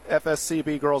the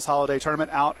FSCB Girls Holiday Tournament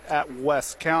out at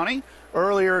West County.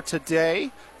 Earlier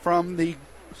today, from the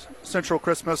Central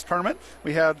Christmas Tournament,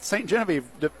 we had St. Genevieve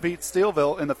defeat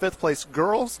Steelville in the 5th place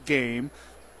girls game.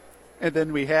 And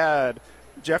then we had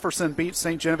Jefferson beat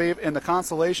St. Genevieve in the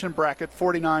consolation bracket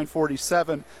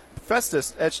 49-47.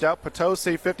 Festus edged out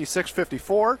Potosi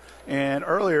 56-54. And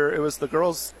earlier it was the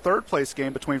girls' 3rd place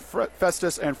game between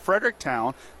Festus and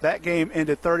Fredericktown. That game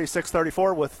ended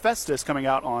 36-34 with Festus coming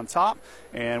out on top.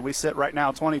 And we sit right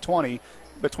now 20-20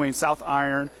 between South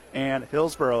Iron and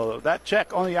Hillsboro. That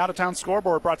check on the out-of-town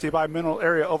scoreboard brought to you by Mineral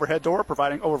Area Overhead Door,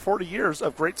 providing over 40 years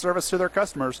of great service to their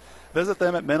customers. Visit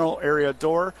them at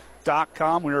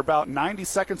mineralareadoor.com. We're about 90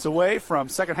 seconds away from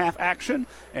second half action,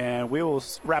 and we will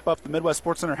wrap up the Midwest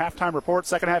Sports Center halftime report.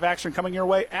 Second half action coming your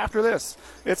way after this.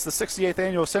 It's the 68th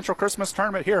annual Central Christmas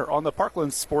Tournament here on the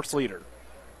Parkland Sports Leader.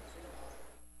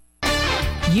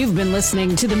 You've been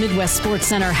listening to the Midwest Sports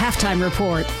Center Halftime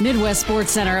Report. Midwest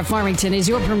Sports Center of Farmington is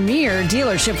your premier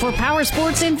dealership for power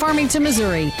sports in Farmington,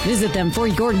 Missouri. Visit them for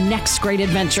your next great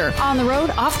adventure. On the road,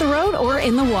 off the road, or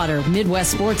in the water,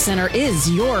 Midwest Sports Center is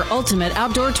your ultimate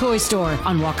outdoor toy store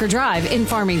on Walker Drive in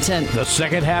Farmington. The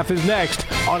second half is next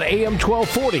on AM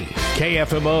 1240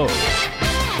 KFMO.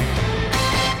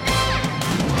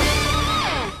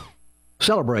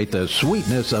 Celebrate the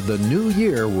sweetness of the new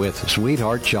year with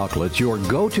Sweetheart Chocolates, your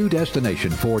go-to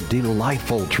destination for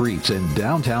delightful treats in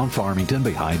downtown Farmington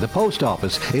behind the post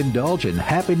office. Indulge in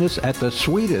happiness at the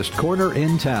sweetest corner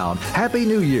in town. Happy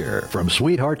New Year from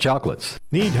Sweetheart Chocolates.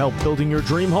 Need help building your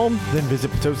dream home? Then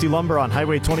visit Potosi Lumber on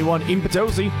Highway 21 in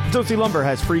Potosi. Potosi Lumber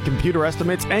has free computer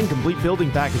estimates and complete building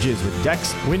packages with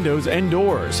decks, windows, and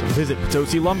doors. Visit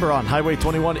Potosi Lumber on Highway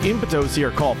 21 in Potosi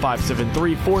or call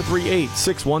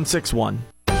 573-438-6161.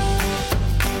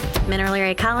 Mineral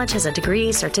Area College has a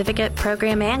degree, certificate,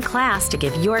 program, and class to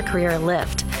give your career a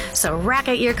lift. So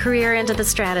rocket your career into the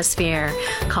stratosphere.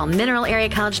 Call Mineral Area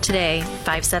College today,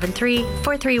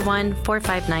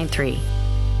 573-431-4593.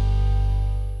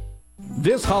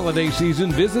 This holiday season,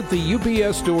 visit the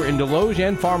UPS store in Deloge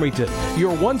and Farmington,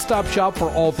 your one-stop shop for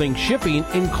all things shipping,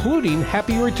 including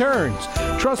happy returns.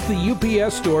 Trust the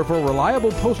UPS store for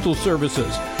reliable postal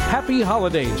services. Happy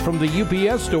holidays from the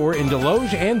UPS store in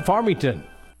Deloge and Farmington.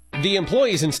 The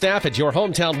employees and staff at your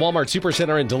hometown Walmart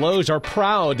Supercenter in Deloge are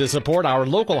proud to support our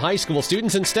local high school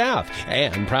students and staff,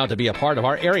 and proud to be a part of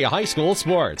our area high school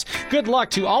sports. Good luck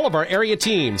to all of our area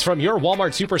teams from your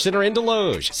Walmart Supercenter in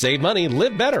Deloge. Save money,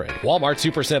 live better at Walmart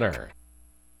Supercenter.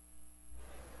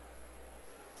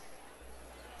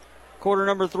 Quarter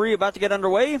number 3 about to get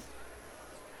underway.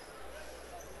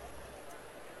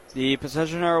 The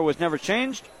possession arrow was never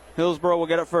changed. Hillsboro will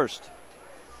get it first.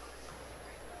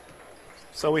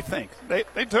 So we think. They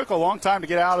took a long time to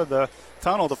get out of the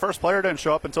tunnel. The first player didn't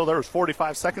show up until there was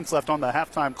 45 seconds left on the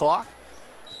halftime clock.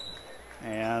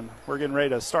 And we're getting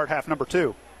ready to start half number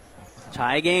 2.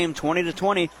 Tie game,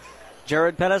 20-20.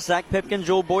 Jared Pettis, Zach Pipkin,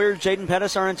 Joel Boyer, Jaden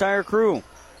Pettis, our entire crew.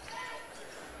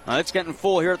 It's getting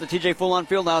full here at the TJ Full-On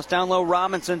Fieldhouse. Down low,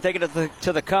 Robinson taking it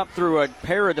to the cup through a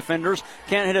pair of defenders.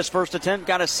 Can't hit his first attempt,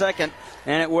 got his second,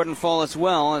 and it wouldn't fall as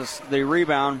well as the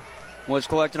rebound was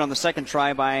collected on the second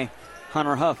try by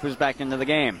Hunter Huff, who's back into the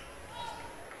game.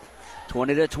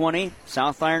 20-20.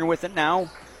 South Iron with it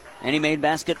now. Any made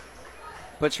basket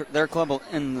puts their club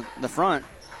in the front.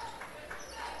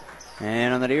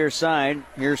 And on the near side,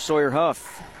 here's Sawyer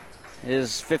Huff.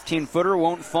 His 15-footer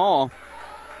won't fall.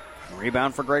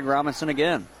 Rebound for Greg Robinson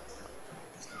again.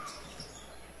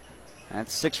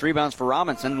 That's 6 rebounds for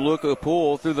Robinson. Luca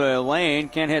Poole through the lane.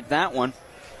 Can't hit that one.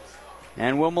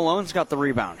 And Will Malone's got the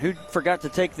rebound. Who forgot to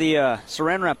take the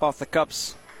saran wrap off the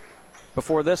cups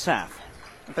before this half?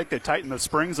 I think they tightened the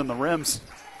springs and the rims.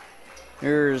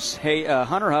 Here's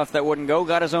Hunter Huff that wouldn't go.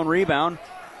 Got his own rebound.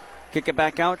 Kick it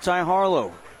back out. Ty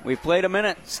Harlow. We've played a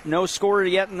minute. No score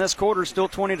yet in this quarter. Still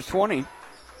 20-20.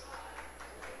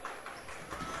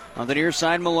 On the near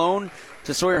side, Malone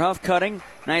to Sawyer Huff cutting.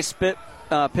 Nice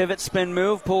pivot spin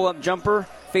move. Pull-up jumper.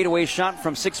 Fadeaway shot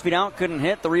from 6 feet out. Couldn't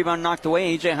hit. The rebound knocked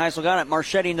away. E.J. Heisel got it.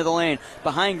 Marchetti into the lane.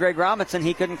 Behind Greg Robinson.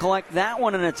 He couldn't collect that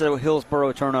one, and it's a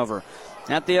Hillsboro turnover.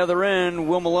 At the other end,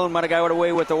 Will Malone might have got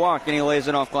away with the walk, and he lays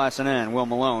it off glass and in. Will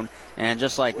Malone. And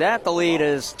just like that, the lead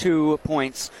is 2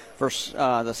 points for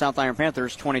the South Iron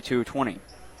Panthers, 22-20.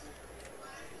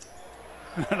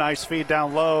 Nice feed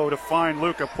down low to find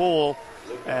Luca Poole,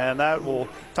 and that will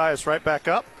tie us right back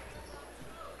up.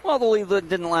 Well, the lead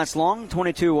didn't last long,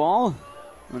 22-all.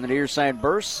 On the near side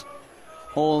burst.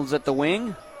 Holds at the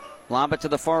wing. Lob it to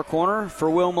the far corner for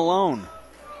Will Malone.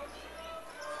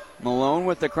 Malone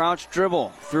with the crouch dribble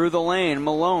through the lane.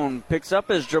 Malone picks up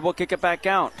his dribble, kick it back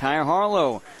out. Ty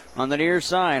Harlow on the near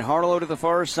side. Harlow to the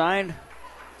far side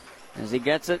as he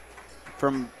gets it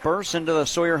from burst into the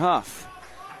Sawyer Huff.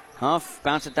 Huff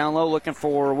bounce it down low looking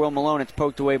for Will Malone. It's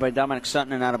poked away by Dominic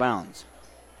Sutton and out of bounds.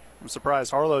 I'm surprised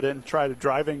Harlow didn't try to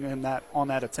driving on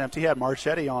that attempt. He had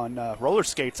Marchetti on roller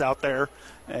skates out there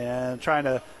and trying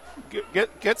to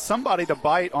get somebody to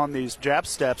bite on these jab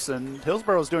steps. And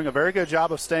Hillsboro's doing a very good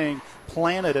job of staying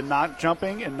planted and not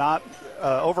jumping and not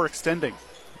overextending.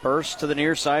 Burst to the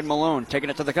near side, Malone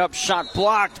taking it to the cup. Shot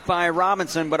blocked by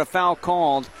Robinson, but a foul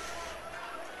called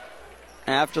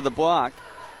after the block.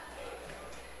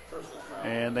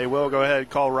 And they will go ahead and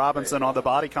call Robinson on the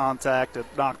body contact. It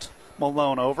knocked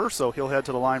Malone over, so he'll head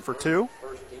to the line for 2.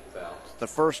 The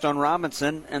first on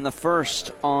Robinson and the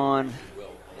first on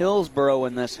Hillsboro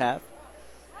in this half.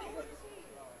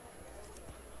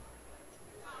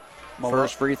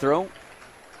 First free throw.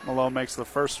 Malone makes the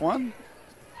first one.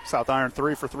 South Iron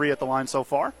 3 for 3 at the line so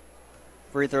far.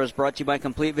 Free throws brought to you by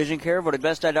Complete Vision Care, voted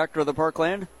best eye doctor of the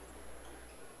Parkland.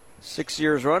 6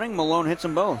 years running, Malone hits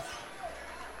them both.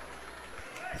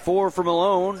 4 for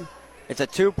Malone. It's a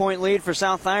 2-point lead for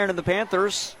South Iron and the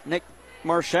Panthers. Nick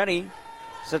Marchetti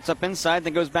sets up inside,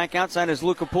 then goes back outside as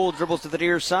Luca Poole dribbles to the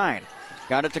near side.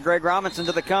 Got it to Greg Robinson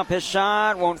to the cup. His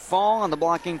shot won't fall, and the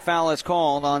blocking foul is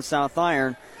called on South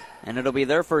Iron. And it'll be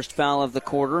their first foul of the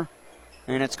quarter.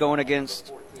 And it's going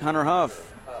against Hunter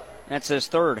Huff. That's his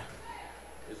third.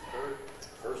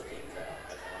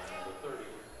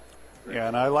 Yeah,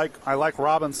 and I like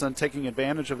Robinson taking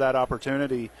advantage of that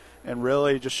opportunity and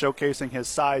really just showcasing his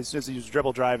size as he's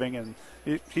dribble driving, and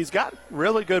he's got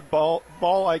really good ball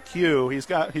IQ. He's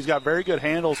got very good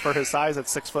handles for his size at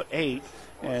 6'8",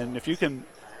 and if you can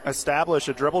establish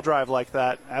a dribble drive like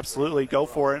that, absolutely go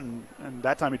for it. And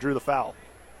that time he drew the foul.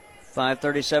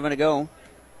 5:37 to go.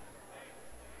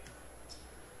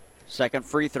 Second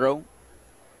free throw.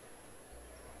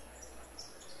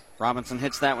 Robinson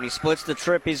hits that when he splits the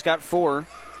trip. He's got 4.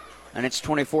 And it's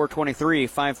 24-23,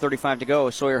 5:35 to go.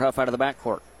 Sawyer Huff out of the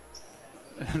backcourt.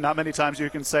 Not many times you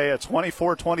can say a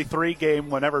 24-23 game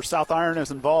whenever South Iron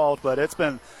is involved, but it's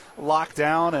been locked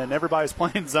down and everybody's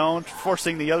playing zone,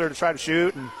 forcing the other to try to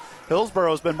shoot. And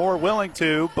Hillsboro's been more willing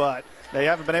to, but they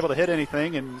haven't been able to hit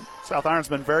anything, and South Iron's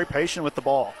been very patient with the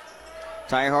ball.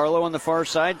 Ty Harlow on the far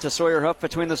side to Sawyer Huff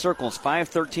between the circles.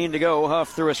 5:13 to go. Huff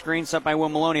through a screen set by Will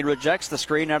Maloney. Rejects the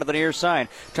screen out of the near side.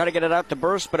 Try to get it out to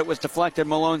Burst, but it was deflected.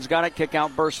 Malone's got it. Kick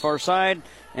out Burst far side.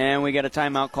 And we get a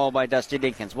timeout call by Dusty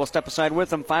Dinkins. We'll step aside with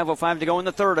them. 5:05 to go in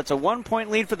the third. It's a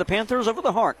 1-point lead for the Panthers over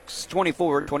the Hawks.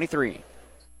 24-23.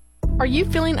 Are you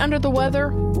feeling under the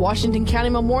weather? Washington County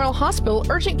Memorial Hospital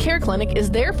Urgent Care Clinic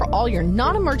is there for all your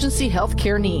non-emergency health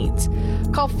care needs.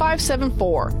 Call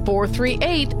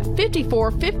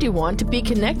 574-438-5451 to be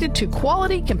connected to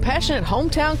quality, compassionate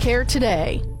hometown care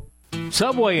today.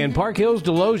 Subway in Park Hills,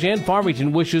 Deloge, and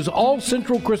Farmington wishes all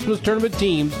Central Christmas Tournament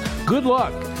teams good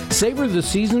luck. Savor the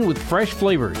season with fresh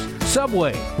flavors.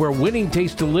 Subway, where winning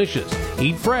tastes delicious.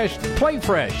 Eat fresh, play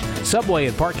fresh. Subway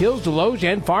in Park Hills, Deloge,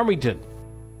 and Farmington.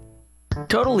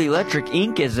 Total Electric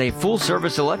Inc. is a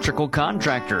full-service electrical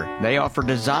contractor. They offer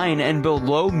design and build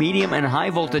low, medium, and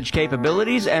high-voltage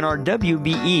capabilities and are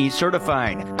WBE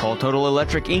certified. Call Total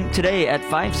Electric Inc. today at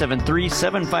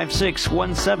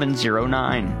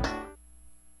 573-756-1709.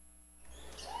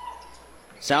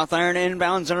 South Iron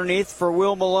inbounds underneath for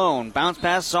Will Malone. Bounce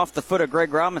passes off the foot of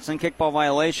Greg Robinson. Kickball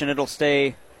violation. It'll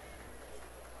stay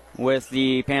with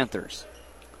the Panthers.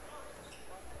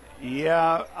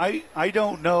 Yeah, I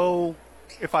don't know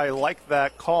if I like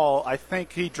that call. I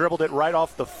think he dribbled it right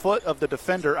off the foot of the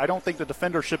defender. I don't think the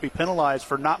defender should be penalized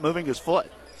for not moving his foot.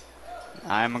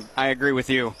 I agree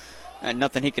with you. And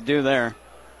nothing he could do there.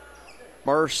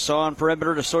 Burst on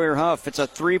perimeter to Sawyer Huff. It's a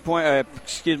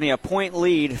point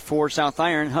lead for South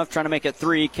Iron. Huff trying to make it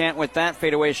 3. Can't with that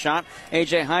fadeaway shot.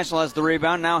 A.J. Heisel has the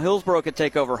rebound. Now Hillsborough could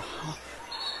take over.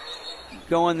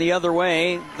 Going the other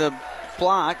way, the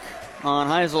block on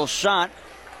Heisel's shot.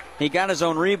 He got his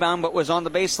own rebound, but was on the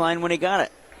baseline when he got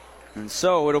it. And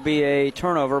so it'll be a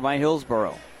turnover by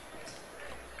Hillsborough.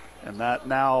 And that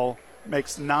now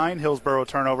makes 9 Hillsborough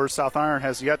turnovers. South Iron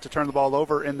has yet to turn the ball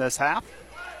over in this half.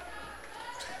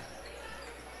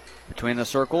 Between the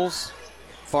circles,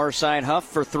 far side Huff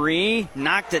for 3.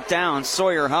 Knocked it down.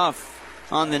 Sawyer Huff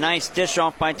on the nice dish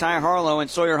off by Ty Harlow, and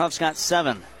Sawyer Huff's got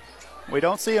 7. We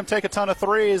don't see him take a ton of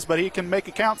threes, but he can make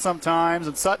it count sometimes,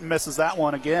 and Sutton misses that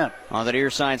one again. On the near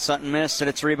side, Sutton missed, and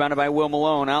it's rebounded by Will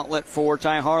Malone. Outlet for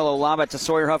Ty Harlow. Lob it to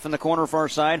Sawyer Huff in the corner far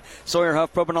side. Sawyer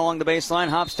Huff probing along the baseline.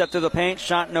 Hop step through the paint.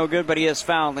 Shot no good, but he is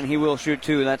fouled, and he will shoot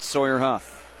 2. That's Sawyer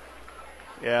Huff.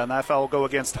 Yeah, and that foul will go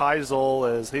against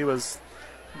Heisel as he was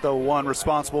the one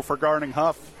responsible for guarding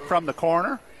Huff from the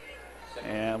corner.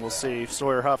 And we'll see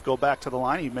Sawyer Huff go back to the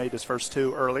line. He made his first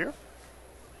 2 earlier.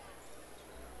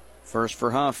 First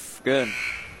for Huff. Good.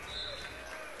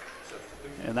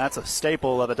 And that's a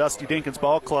staple of the Dusty Dinkins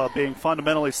ball club, being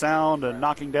fundamentally sound and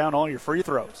knocking down all your free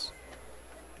throws.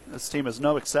 This team is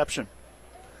no exception.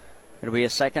 It'll be a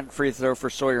second free throw for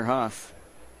Sawyer Huff.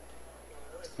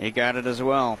 He got it as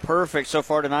well. Perfect so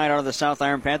far tonight out of the South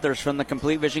Iron Panthers from the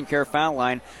Complete Vision Care foul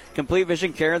line. Complete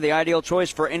Vision Care, the ideal choice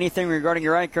for anything regarding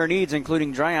your eye care needs,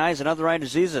 including dry eyes and other eye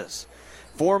diseases.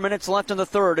 4 minutes left in the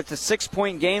third. It's a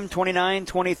 6-point game,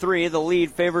 29-23. The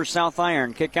lead favors South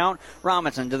Iron. Kick out,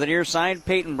 Robinson to the near side.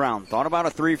 Peyton Brown thought about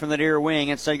a 3 from the near wing.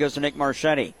 Instead goes to Nick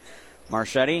Marchetti.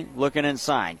 Marchetti looking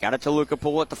inside. Got it to Luca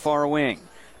Poole at the far wing.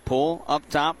 Poole up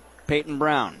top, Peyton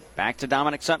Brown. Back to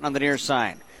Dominic Sutton on the near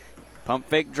side. Pump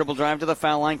fake, dribble drive to the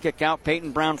foul line, kick out.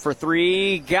 Peyton Brown for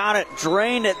three. Got it.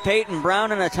 Drained at Peyton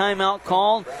Brown, and a timeout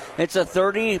called. It's a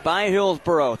 30 by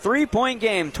Hillsboro. 3-point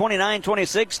game,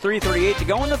 29-26, 3:38 to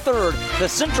go in the third. The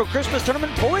Central Christmas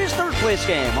Tournament Boys third place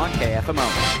game on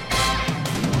KFMO.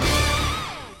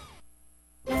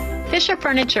 Fisher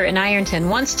Furniture in Ironton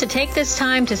wants to take this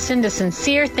time to send a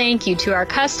sincere thank you to our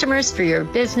customers for your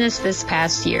business this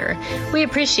past year. We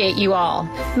appreciate you all.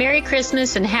 Merry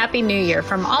Christmas and Happy New Year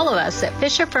from all of us at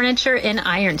Fisher Furniture in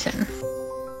Ironton.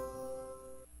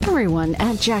 Everyone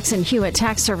at Jackson Hewitt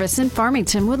Tax Service in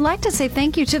Farmington would like to say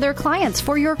thank you to their clients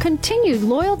for your continued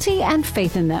loyalty and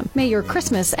faith in them. May your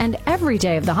Christmas and every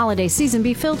day of the holiday season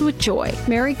be filled with joy.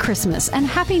 Merry Christmas and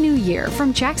Happy New Year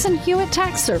from Jackson Hewitt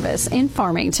Tax Service in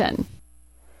Farmington.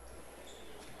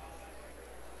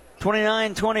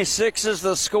 29-26 is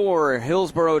the score.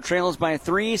 Hillsboro trails by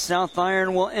 3. South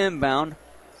Iron will inbound.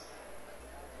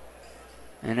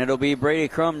 And it'll be Brady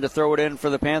Crum to throw it in for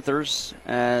the Panthers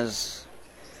as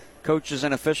coaches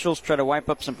and officials try to wipe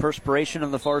up some perspiration on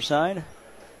the far side.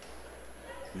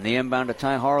 And the inbound to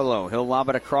Ty Harlow. He'll lob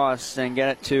it across and get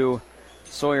it to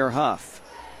Sawyer Huff.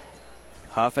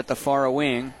 Huff at the far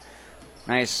wing.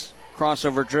 Nice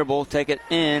crossover dribble. Take it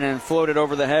in and float it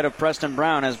over the head of Preston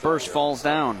Brown as Burst falls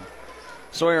down.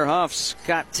 Sawyer Huff's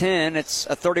got 10. It's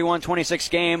a 31-26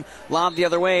 game. Lob the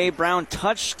other way. Brown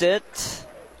touched it.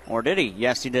 Or did he?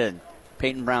 Yes, he did.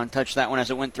 Peyton Brown touched that one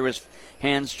as it went through his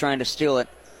hands trying to steal it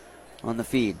on the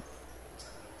feed.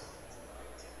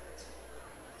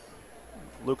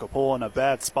 Luca Poole in a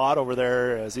bad spot over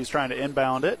there as he's trying to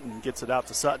inbound it and gets it out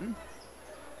to Sutton.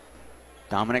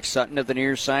 Dominic Sutton to the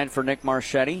near side for Nick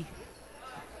Marchetti.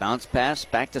 Bounce pass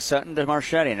back to Sutton to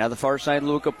Marchetti. Now the far side,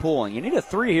 Luca Poole. You need a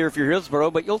 3 here if you're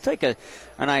Hillsboro, but you'll take a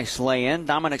nice lay-in.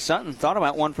 Dominic Sutton thought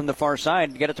about one from the far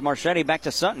side to get it to Marchetti. Back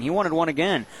to Sutton. He wanted one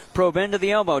again. Probe into the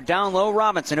elbow. Down low,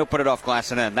 Robinson. He'll put it off glass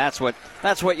and in. That's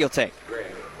what you'll take.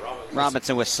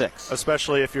 Robinson with 6.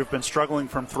 Especially if you've been struggling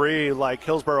from 3 like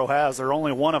Hillsboro has. They're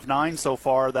only 1 of 9 so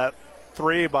far. That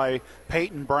 3 by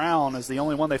Peyton Brown is the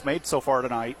only one they've made so far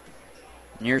tonight.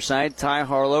 Near side, Ty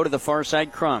Harlow to the far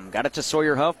side, Crum. Got it to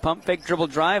Sawyer Huff. Pump fake, dribble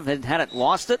drive. Had it,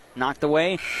 lost it. Knocked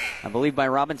away, I believe, by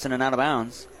Robinson and out of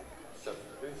bounds.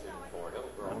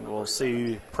 And we'll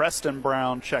see Preston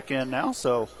Brown check in now.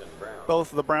 So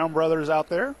both of the Brown brothers out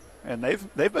there. And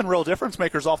they've been real difference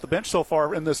makers off the bench so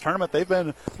far in this tournament. They've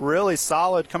been really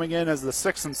solid coming in as the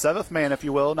 6th and 7th man, if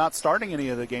you will, not starting any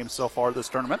of the games so far this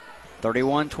tournament.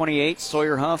 31-28,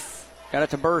 Sawyer Huff got it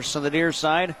to Burst on the near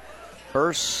side.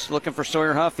 Burst looking for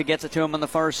Sawyer Huff. He gets it to him on the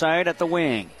far side at the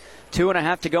wing.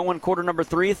 2.5 to go in quarter number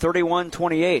 3,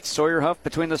 31-28. Sawyer Huff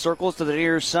between the circles to the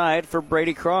near side for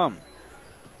Brady Crum.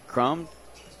 Crum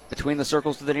between the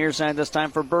circles to the near side this time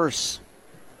for Burst.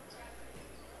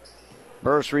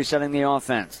 Burst resetting the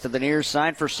offense to the near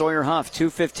side for Sawyer Huff.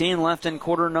 2:15 left in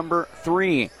quarter number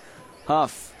 3.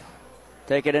 Huff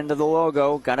take it into the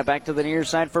logo. Got it back to the near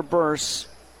side for Burst.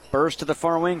 Burst to the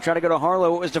far wing. Try to go to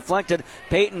Harlow. It was deflected.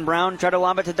 Peyton Brown tried to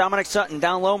lob it to Dominic Sutton.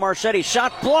 Down low, Marchetti.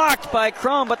 Shot blocked by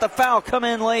Crum, but the foul come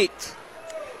in late.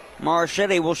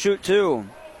 Marchetti will shoot 2.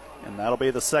 And that'll be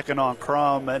the second on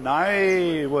Crum. And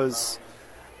I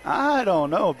don't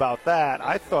know about that.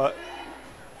 I thought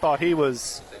he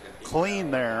was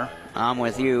clean there. I'm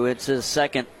with you. It's his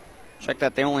second. Check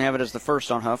that. They only have it as the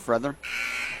first on Huff, rather.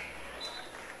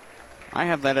 I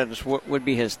have that as what would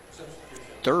be his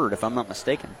third, if I'm not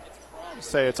mistaken.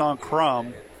 Say it's on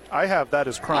Crum. I have that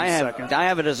as Crum's second. I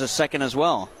have it as a second as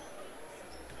well.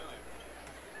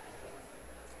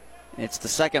 It's the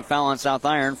second foul on South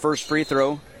Iron. First free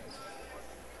throw.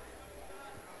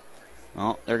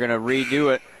 Well, they're going to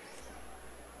redo it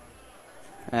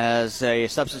as a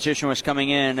substitution was coming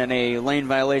in and a lane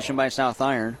violation by South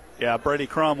Iron. Yeah, Brady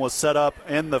Crum was set up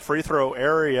in the free throw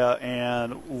area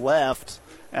and left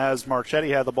as Marchetti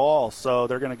had the ball. So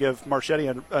they're going to give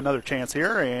Marchetti another chance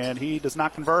here, and he does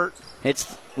not convert. It's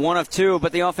 1 of 2,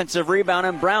 but the offensive rebound,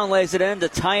 and Brown lays it in to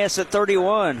tie us at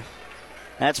 31.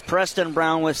 That's Preston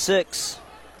Brown with 6.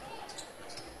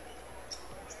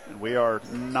 And we are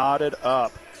knotted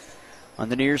up. On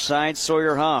the near side,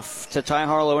 Sawyer Huff to Ty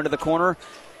Harlow into the corner.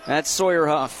 That's Sawyer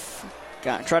Huff.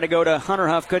 Tried to go to Hunter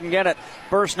Huff, couldn't get it.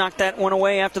 Burst knocked that one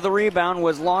away after the rebound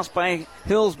was lost by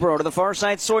Hillsboro. To the far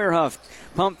side, Sawyer Huff.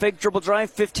 Pump fake, dribble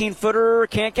drive, 15-footer.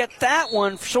 Can't get that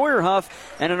one. Sawyer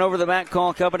Huff. And an over-the-back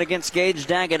call coming against Gage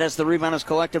Daggett as the rebound is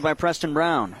collected by Preston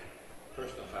Brown.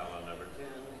 Personal foul on number 10,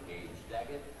 Gage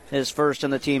Daggett. His first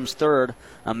and the team's third.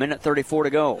 1:34 to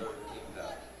go.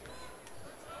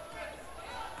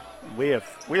 We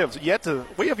have yet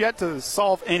to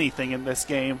solve anything in this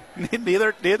game.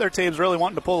 Neither team's really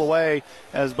wanting to pull away,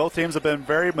 as both teams have been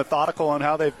very methodical on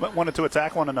how they've wanted to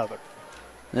attack one another.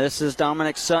 This is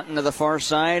Dominic Sutton to the far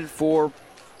side for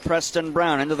Preston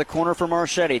Brown. Into the corner for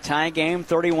Marchetti. Tie game,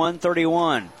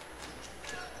 31-31.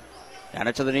 Down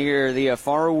it to the near the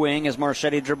far wing as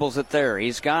Marchetti dribbles it there.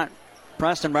 He's got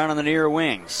Preston Brown on the near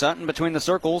wing. Sutton between the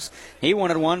circles. He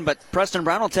wanted one, but Preston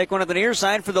Brown will take one at the near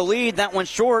side for the lead. That one's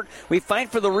short. We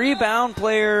fight for the rebound.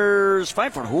 Players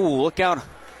fight for it. Ooh, look out.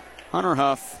 Hunter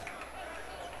Huff.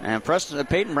 And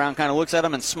Peyton Brown kind of looks at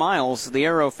him and smiles. The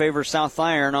arrow favors South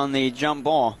Iron on the jump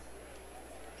ball.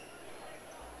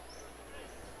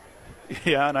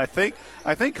 Yeah, and I think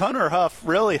Hunter Huff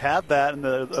really had that, and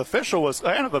the official was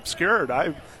kind of obscured.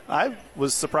 I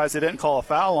was surprised they didn't call a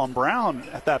foul on Brown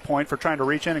at that point for trying to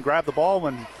reach in and grab the ball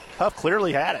when Huff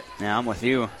clearly had it. Yeah, I'm with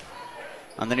you.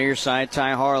 On the near side,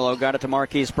 Ty Harlow got it to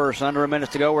Marquise Burst. Under a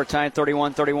minute to go. We're tied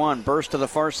 31-31. Burst to the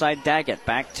far side, Daggett.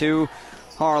 Back to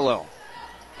Harlow.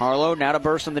 Harlow now to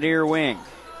Burst on the near wing.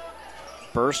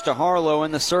 Burst to Harlow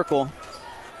in the circle.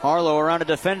 Harlow around a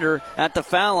defender at the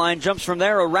foul line, jumps from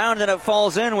there around, and it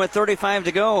falls in with 35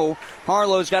 to go.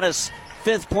 Harlow's got his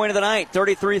 5th point of the night,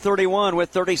 33-31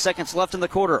 with 30 seconds left in the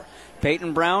quarter.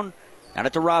 Peyton Brown got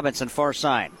it to Robinson, far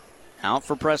side. Out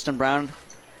for Preston Brown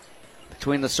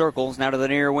between the circles, now to the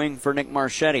near wing for Nick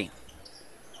Marchetti.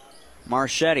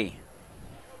 Marchetti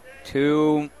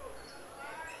to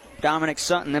Dominic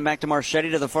Sutton, then back to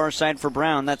Marchetti to the far side for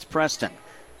Brown. That's Preston.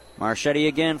 Marchetti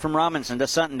again from Robinson to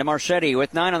Sutton to Marchetti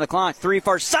with 9 on the clock. 3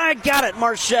 far side. Got it,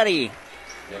 Marchetti.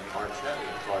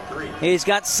 He's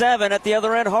got 7 at the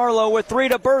other end. Harlow with 3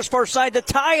 to Burst far side to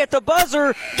tie at the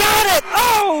buzzer. Got it.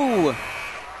 Oh!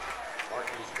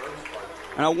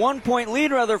 And a 1-point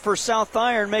lead rather for South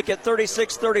Iron. Make it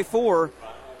 36-34.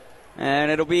 And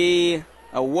it'll be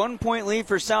a 1-point lead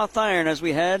for South Iron as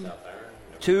we head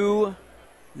to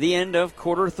the end of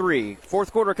quarter 3.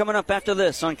 4th quarter coming up after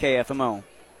this on KFMO.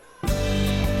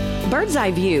 Bird's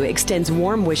Eye View extends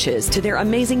warm wishes to their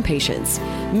amazing patients.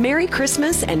 Merry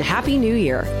Christmas and Happy New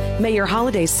Year. May your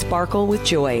holidays sparkle with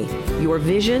joy. Your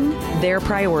vision, their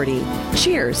priority.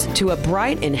 Cheers to a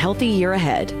bright and healthy year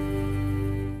ahead.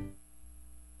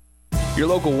 Your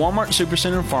local Walmart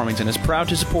Supercenter in Farmington is proud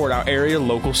to support our area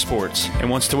local sports and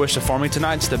wants to wish the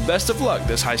Farmingtonites the best of luck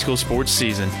this high school sports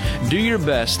season. Do your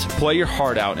best, play your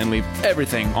heart out, and leave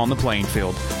everything on the playing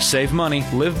field. Save money,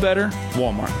 live better,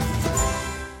 Walmart.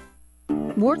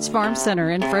 Wards Farm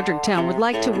Center in Fredericktown would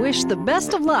like to wish the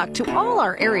best of luck to all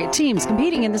our area teams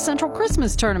competing in the Central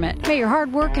Christmas Tournament. May your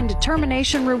hard work and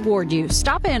determination reward you.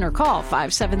 Stop in or call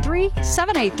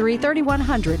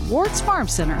 573-783-3100. Wards Farm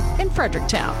Center in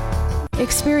Fredericktown.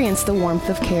 Experience the warmth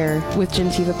of care with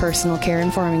Gentiva Personal Care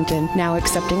in Farmington, now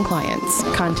accepting clients.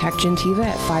 Contact Gentiva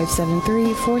at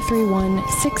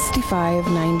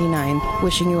 573-431-6599.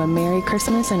 Wishing you a Merry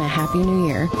Christmas and a Happy New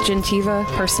Year. Gentiva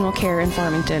Personal Care in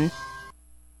Farmington.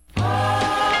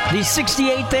 The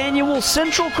 68th Annual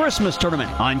Central Christmas Tournament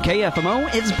on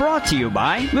KFMO is brought to you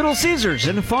by Little Caesars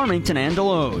in Farmington and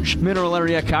Deloge, Mineral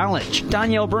Area College,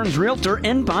 Danielle Burns Realtor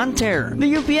in Bonne Terre,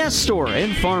 the UPS Store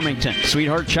in Farmington,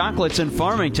 Sweetheart Chocolates in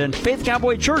Farmington, Faith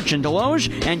Cowboy Church in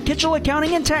Deloge, and Kitchell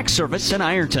Accounting and Tax Service in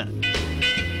Ironton.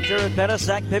 Jared Pettis,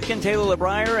 Zach Pipkin, Taylor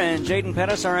LeBrier, and Jaden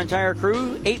Pettis, our entire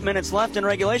crew. 8 minutes left in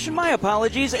regulation. My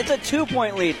apologies. It's a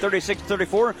 2-point lead,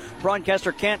 36-34.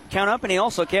 Broadcaster can't count up, and he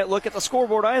also can't look at the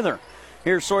scoreboard either.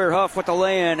 Here's Sawyer Huff with the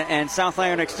lay-in, and South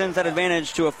Iron extends that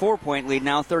advantage to a 4-point lead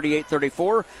now,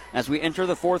 38-34, as we enter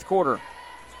the 4th quarter.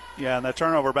 Yeah, and that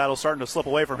turnover battle starting to slip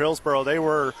away from Hillsboro.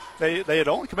 They had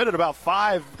only committed about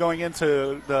 5 going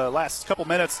into the last couple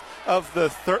minutes of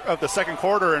the second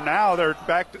quarter, and now they're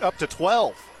back up to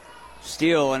 12.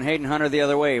 Steele and Hayden Hunter the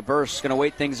other way. Burst going to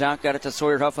wait things out. Got it to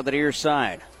Sawyer Huff on the near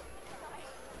side.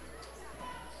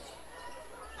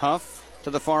 Huff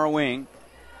to the far wing.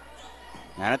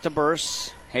 Got it to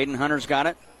Burst. Hayden Hunter's got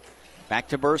it. Back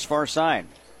to Burst, far side.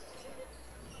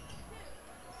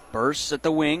 Burst at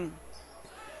the wing.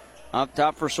 Up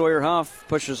top for Sawyer Huff.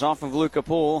 Pushes off of Luca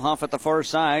Poole. Huff at the far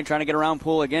side. Trying to get around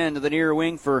Poole again to the near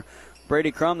wing for Brady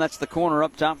Crum. That's the corner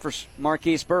up top for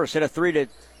Marquise Burst. Hit a 3 to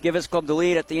give his club the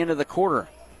lead at the end of the quarter.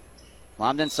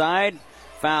 Lobbed inside.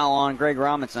 Foul on Greg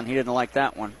Robinson. He didn't like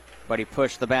that one, but he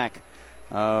pushed the back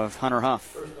of Hunter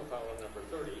Huff.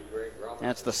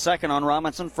 That's the second on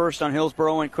Robinson, first on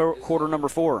Hillsboro in quarter number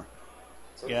 4.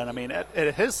 Yeah, and I mean,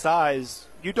 at his size,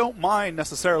 you don't mind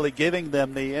necessarily giving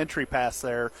them the entry pass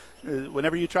there.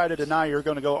 Whenever you try to deny, you're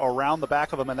going to go around the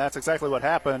back of them, and that's exactly what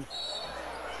happened.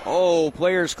 Oh,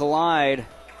 players collide.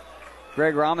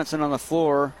 Greg Robinson on the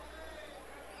floor.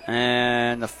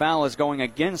 And the foul is going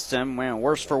against him. Man,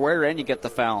 worse for wear, and you get the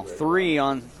foul. 3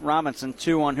 on Robinson,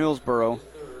 2 on Hillsborough.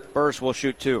 Burst will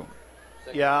shoot 2.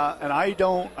 Yeah, and I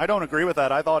don't agree with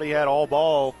that. I thought he had all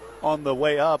ball on the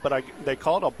way up, but they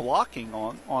called a blocking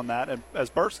on that. And as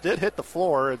Burst did hit the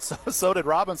floor, and so did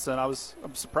Robinson.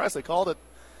 I'm surprised they called it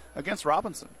against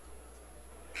Robinson.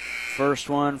 First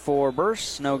one for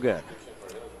Burst, no good.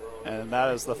 And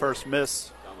that is the first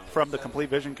miss from the Complete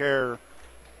Vision Care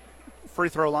free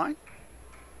throw line.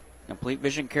 Complete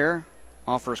Vision Care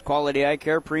offers quality eye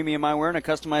care, premium eyewear, and a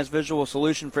customized visual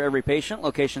solution for every patient.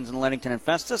 Locations in Leadington and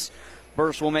Festus.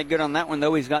 Burst will make good on that one,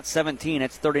 though. He's got 17.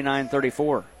 It's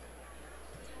 39-34.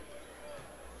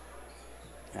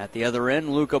 At the other end,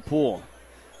 Luca Poole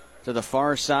to the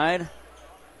far side.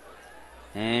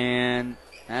 And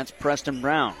that's Preston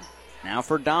Brown. Now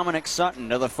for Dominic Sutton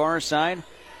to the far side.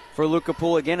 For Luca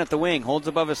Poole again at the wing. Holds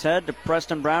above his head to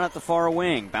Preston Brown at the far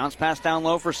wing. Bounce pass down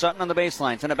low for Sutton on the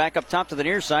baseline. Send it back up top to the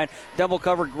near side. Double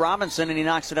covered Robinson, and he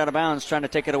knocks it out of bounds, trying to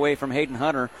take it away from Hayden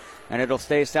Hunter. And it'll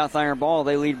stay South Iron ball.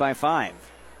 They lead by 5.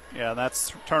 Yeah,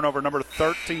 that's turnover number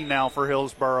 13 now for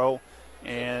Hillsborough.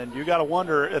 And you got to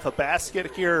wonder if a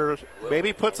basket here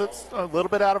maybe puts it a little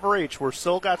bit out of reach. We're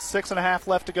still got 6.5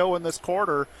 left to go in this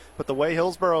quarter, but the way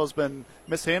Hillsborough has been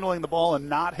mishandling the ball and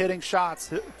not hitting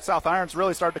shots, South Iron's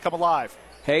really started to come alive.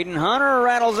 Hayden Hunter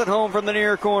rattles it home from the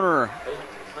near corner.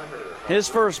 His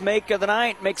first make of the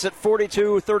night makes it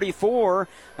 42-34,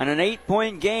 and an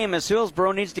 8-point game as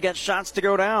Hillsborough needs to get shots to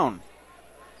go down.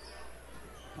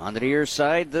 On the near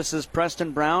side, this is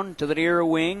Preston Brown to the near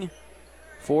wing.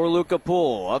 For Luca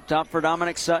Poole. Up top for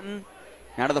Dominic Sutton.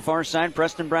 Now to the far side,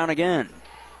 Preston Brown again.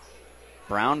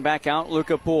 Brown back out,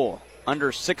 Luca Poole.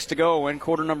 Under 6 to go in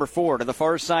quarter number 4. To the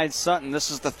far side, Sutton. This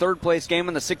is the third place game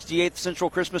in the 68th Central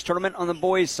Christmas Tournament on the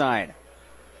boys' side.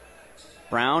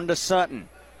 Brown to Sutton.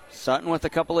 Sutton with a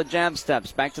couple of jab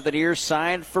steps. Back to the near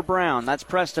side for Brown. That's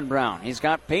Preston Brown. He's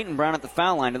got Peyton Brown at the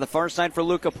foul line. To the far side for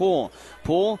Luca Poole.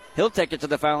 Poole, he'll take it to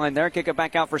the foul line there. Kick it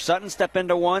back out for Sutton. Step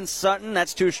into one. Sutton,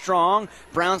 that's too strong.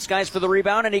 Brown skies for the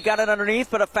rebound, and he got it underneath,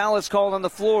 but a foul is called on the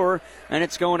floor, and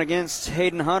it's going against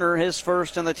Hayden Hunter, his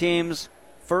first and the team's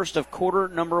first of quarter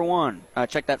number 1.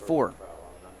 Check that 4.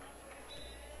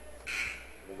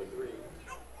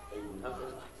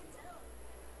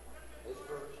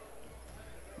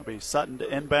 It'll be Sutton to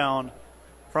inbound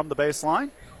from the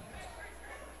baseline.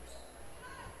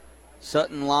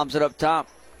 Sutton lobs it up top.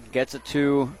 Gets it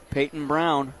to Peyton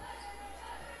Brown.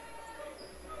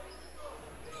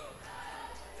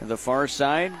 To the far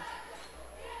side.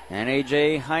 And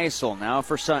A.J. Heisel now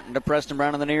for Sutton to Preston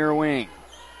Brown on the near wing.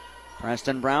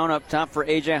 Preston Brown up top for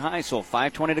A.J. Heisel.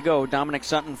 5:20 to go. Dominic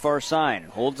Sutton far side.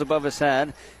 Holds above his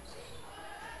head.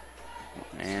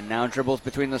 And now dribbles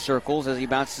between the circles as he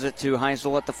bounces it to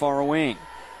Heisel at the far wing.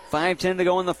 5:10 to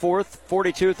go in the fourth.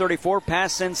 42-34.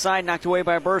 Pass inside. Knocked away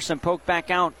by Burst and poked back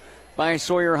out by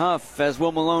Sawyer Huff as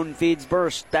Will Malone feeds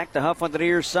Burst. Back to Huff on the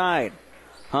near side.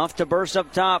 Huff to Burst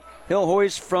up top. He'll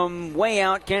hoist from way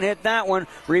out. Can't hit that one.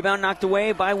 Rebound knocked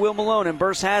away by Will Malone, and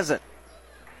Burst has it.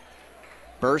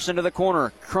 Burst into the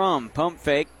corner. Crum, pump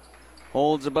fake.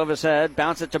 Holds above his head.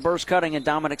 Bounce it to Burst cutting, and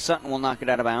Dominic Sutton will knock it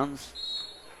out of bounds.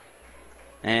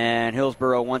 And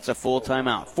Hillsborough wants a full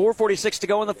timeout. 4:46 to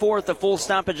go in the fourth. The full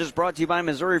stoppage is brought to you by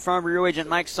Missouri Farm Bureau agent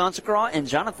Mike Sonsacraw and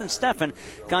Jonathan Steffen.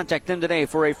 Contact them today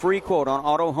for a free quote on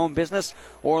auto, home business,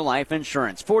 or life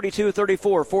insurance.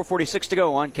 42-34, 4:46 to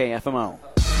go on KFMO.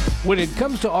 When it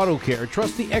comes to auto care,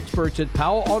 trust the experts at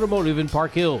Powell Automotive in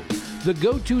Park Hills, the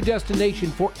go-to destination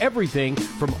for everything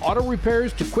from auto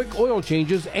repairs to quick oil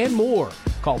changes and more.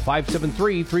 Call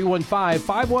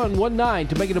 573-315-5119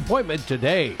 to make an appointment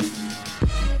today.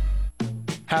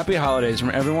 Happy holidays from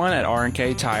everyone at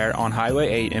R&K Tire on Highway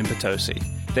 8 in Potosi.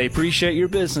 They appreciate your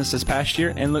business this past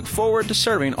year and look forward to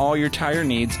serving all your tire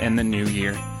needs in the new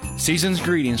year. Season's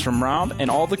greetings from Rob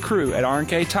and all the crew at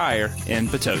R&K Tire in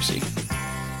Potosi.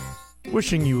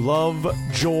 Wishing you love,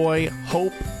 joy,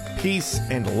 hope, peace,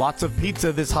 and lots of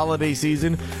pizza this holiday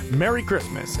season. Merry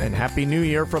Christmas and Happy New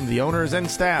Year from the owners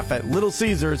and staff at Little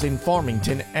Caesars in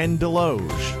Farmington and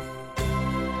Deloge.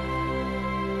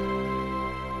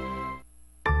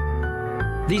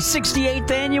 The 68th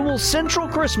Annual Central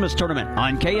Christmas Tournament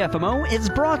on KFMO is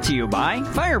brought to you by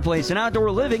Fireplace and Outdoor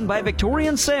Living by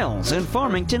Victorian Sales in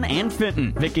Farmington and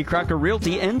Fenton, Vicky Crocker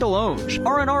Realty in Deloge,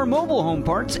 R&R Mobile Home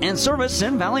Parts and Service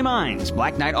in Valley Mines,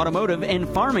 Black Knight Automotive in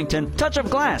Farmington, Touch of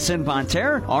Glass in Von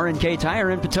Terre, R&K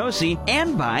Tire in Potosi,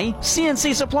 and by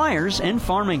CNC Suppliers in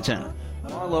Farmington.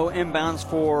 Marlowe inbounds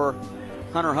for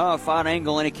Hunter Huff, odd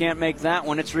angle, and he can't make that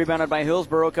one. It's rebounded by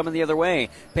Hillsborough coming the other way.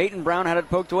 Peyton Brown had it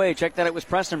poked away. Check that, it was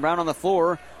Preston Brown on the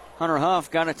floor. Hunter Huff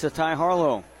got it to Ty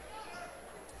Harlow.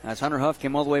 As Hunter Huff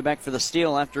came all the way back for the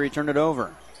steal after he turned it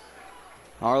over.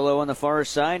 Harlow on the far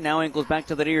side, now ankles back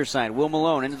to the near side. Will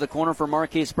Malone into the corner for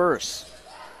Marquise Burse.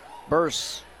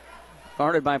 Burse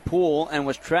guarded by Poole and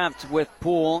was trapped with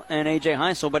Poole and A.J.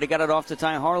 Heisel, but he got it off to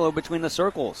Ty Harlow between the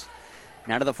circles.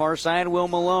 Now to the far side, Will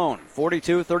Malone.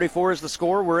 42-34 is the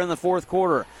score. We're in the fourth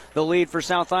quarter. The lead for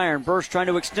South Iron. Burse trying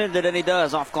to extend it, and he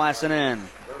does, off glass and in.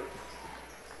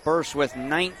 Burse with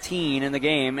 19 in the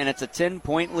game, and it's a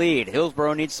 10-point lead.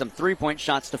 Hillsboro needs some three-point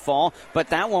shots to fall, but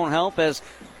that won't help as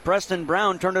Preston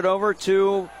Brown turned it over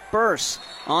to Burse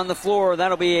on the floor.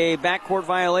 That'll be a backcourt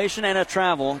violation and a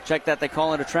travel. Check that, they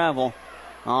call it a travel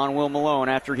on Will Malone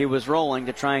after he was rolling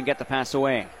to try and get the pass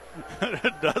away.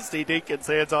 Dusty Dinkins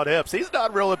hands on hips. He's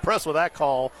not real impressed with that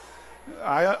call.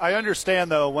 I understand,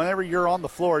 though, whenever you're on the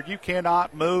floor, you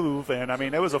cannot move. And, I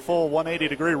mean, it was a full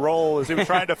 180-degree roll as he was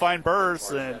trying to find Burse.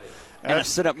 And a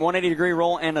sit-up, 180-degree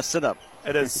roll and a sit-up.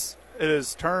 It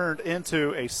is turned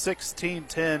into a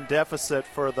 16-10 deficit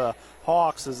for the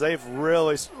Hawks as they've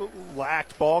really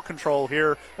lacked ball control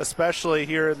here, especially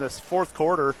here in this fourth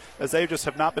quarter, as they just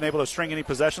have not been able to string any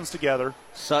possessions together.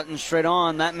 Sutton straight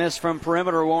on. That miss from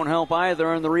perimeter won't help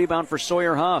either, and the rebound for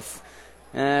Sawyer Huff.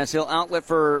 As he'll outlet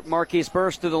for Marquise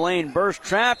Burse through the lane. Burse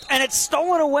trapped, and it's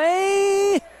stolen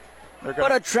away.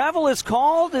 But a travel is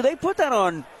called. Did they put that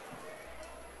on?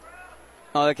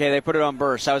 Oh, okay, they put it on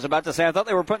Burse. I was about to say, I thought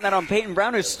they were putting that on Peyton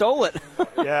Brown, who stole it.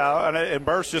 Yeah, and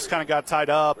Burse just kind of got tied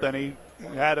up, and he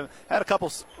had a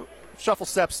couple shuffle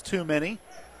steps too many.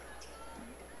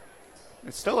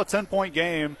 It's still a 10-point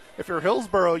game. If you're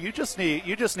Hillsboro, you just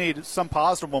need some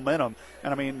positive momentum.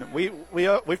 And I mean,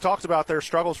 we've talked about their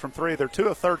struggles from three. They're 2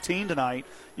 of 13 tonight.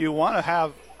 You want to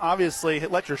have obviously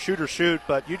let your shooter shoot,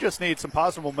 but you just need some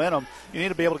positive momentum. You need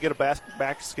to be able to get a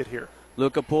basket here.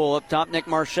 Luca Poole up top, Nick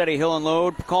Marchetti, he'll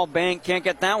unload, call bank, can't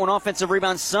get that one. Offensive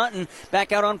rebound, Sutton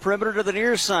back out on perimeter to the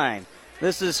near side.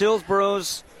 This is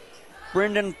Hillsboro's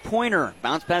Brendan Pointer.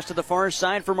 Bounce pass to the far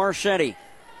side for Marchetti.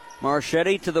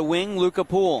 Marchetti to the wing, Luca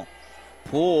Poole.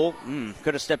 Poole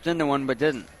could have stepped into one but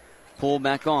didn't. Poole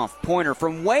back off. Pointer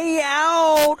from way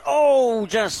out. Oh,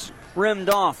 just rimmed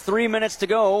off. 3 minutes to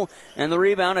go, and the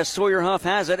rebound as Sawyer Huff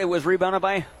has it. It was rebounded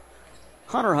by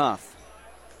Hunter Huff.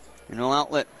 And no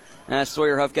outlet as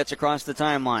Sawyer Huff gets across the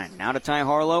timeline. Now to Ty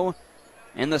Harlow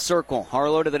in the circle.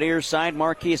 Harlow to the near side,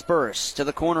 Marquise Burse to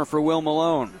the corner for Will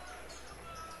Malone.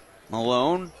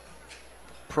 Malone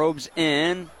probes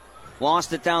in,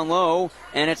 lost it down low,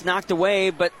 and it's knocked away,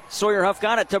 but Sawyer Huff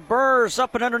got it to Burse.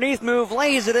 Up and underneath move,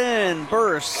 lays it in.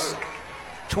 Burse.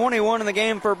 21 in the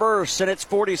game for Burse, and it's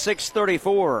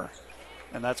 46-34.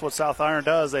 And that's what South Iron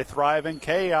does. They thrive in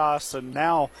chaos, and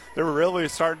now they're really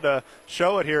starting to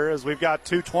show it here as we've got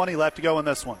 2:20 left to go in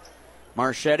this one.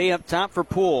 Marchetti up top for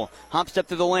Poole. Hop step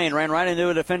through the lane, ran right into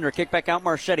a defender. Kick back out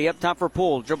Marchetti up top for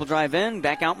Poole. Dribble drive in,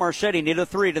 back out Marchetti. Need a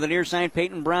three to the near side,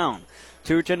 Peyton Brown.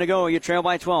 2:10 to go. You trail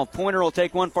by 12. Pointer will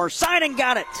take one far side and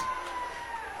got it.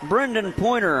 Brendan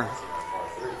Pointer.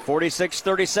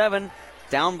 46-37,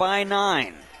 down by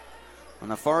 9. On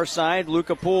the far side,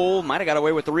 Luca Poole might have got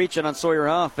away with the reach in on Sawyer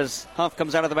Huff as Huff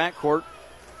comes out of the backcourt.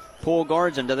 Poole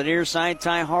guards him to the near side,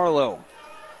 Ty Harlow.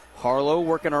 Harlow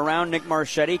working around Nick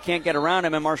Marchetti. Can't get around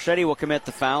him, and Marchetti will commit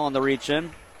the foul on the reach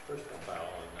in.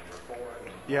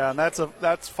 Yeah, and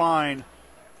that's fine.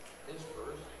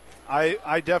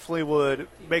 I definitely would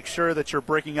make sure that you're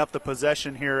breaking up the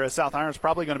possession here, as South Iron's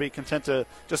probably going to be content to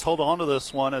just hold on to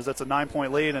this one as it's a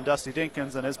 9-point lead, and Dusty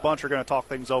Dinkins and his bunch are going to talk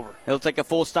things over. He'll take a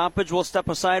full stoppage. We'll step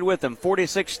aside with him.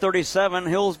 46-37,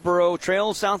 Hillsboro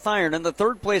trails South Iron in the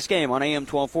third place game on AM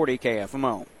 1240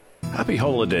 KFMO. Happy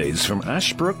holidays from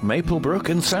Ashbrook, Maplebrook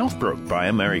and Southbrook by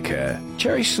Americare.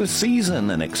 Cherish the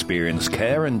season and experience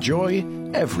care and joy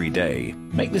every day.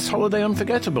 Make this holiday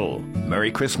unforgettable.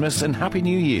 Merry Christmas and Happy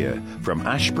New Year from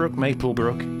Ashbrook,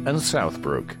 Maplebrook and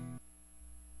Southbrook.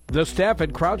 The staff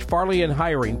at Crouch, Farley and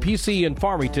Hiring, PC in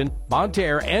Farmington,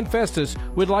 Bonterre, and Festus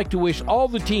would like to wish all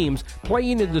the teams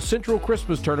playing in the Central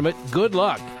Christmas Tournament good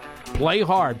luck. Play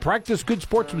hard, practice good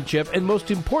sportsmanship, and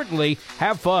most importantly,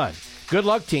 have fun. Good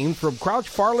luck, teams from Crouch,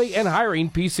 Farley, and Hiring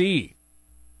PC.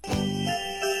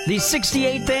 The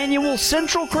 68th Annual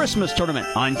Central Christmas Tournament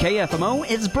on KFMO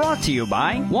is brought to you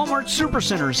by Walmart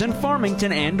Supercenters in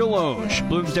Farmington and Deloge,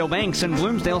 Bloomsdale Banks in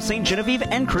Bloomsdale, St. Genevieve,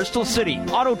 and Crystal City,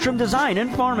 Auto Trim Design in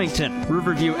Farmington,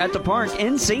 Riverview at the Park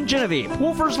in St. Genevieve,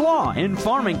 Wolfer's Law in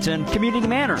Farmington, Community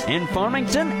Manor in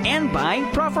Farmington, and by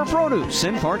Proffer Produce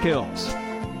in Park Hills.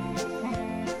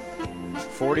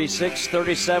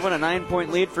 46-37, a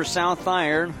 9-point lead for South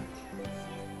Iron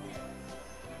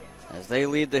as they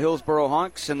lead the Hillsboro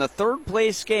Hawks in the third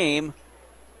place game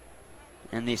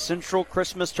in the Central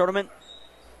Christmas Tournament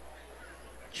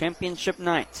Championship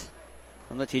night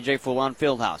from the TJ Fulon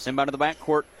Fieldhouse. Inbound to the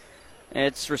backcourt.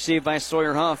 It's received by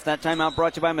Sawyer Huff. That timeout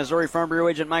brought to you by Missouri Farm Bureau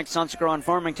agent Mike Sonsecker on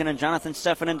Farmington and Jonathan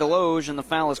Steffen in Deloge. And the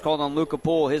foul is called on Luca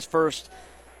Poole, his first.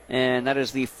 And that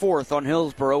is the fourth on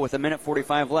Hillsboro with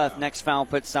 1:45 left. Next foul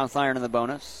puts South Iron in the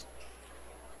bonus.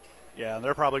 Yeah,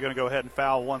 they're probably going to go ahead and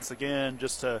foul once again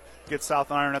just to get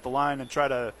South Iron at the line and try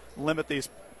to limit these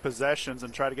possessions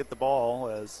and try to get the ball,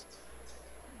 as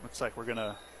looks like we're going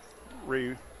to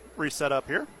reset up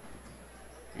here.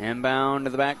 Inbound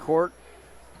to the backcourt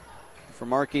for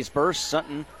Marquise Burst.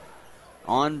 Sutton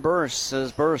on Burst,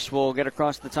 as Burst will get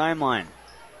across the timeline.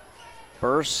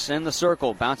 Burst in the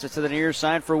circle, bounces to the near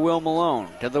side for Will Malone.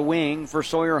 To the wing for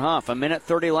Sawyer Huff.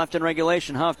 1:30 left in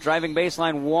regulation. Huff driving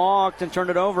baseline, walked and turned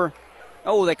it over.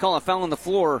 Oh, they call a foul on the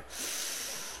floor.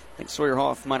 I think Sawyer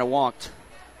Huff might have walked.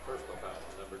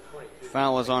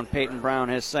 Foul is on Peyton Brown,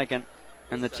 his second,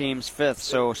 and the team's fifth.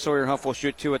 So Sawyer Huff will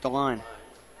shoot 2 at the line.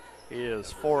 He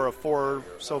is 4 of 4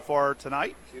 so far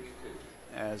tonight,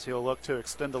 as he'll look to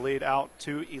extend the lead out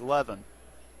to 11.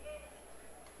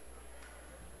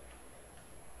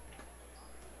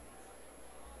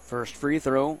 First free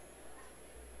throw,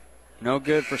 no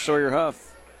good for Sawyer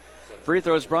Huff. Free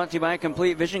throw is brought to you by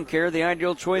Complete Vision Care, the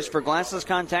ideal choice for glasses,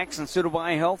 contacts, and suitable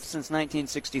eye health since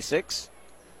 1966.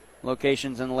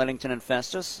 Locations in Leadington and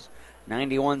Festus.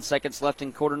 91 seconds left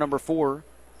in quarter number 4.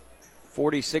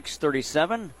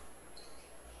 46-37.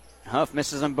 Huff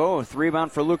misses them both.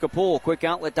 Rebound for Luca Poole. Quick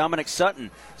outlet, Dominic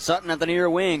Sutton. Sutton at the near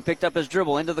wing. Picked up his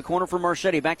dribble. Into the corner for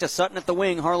Marchetti. Back to Sutton at the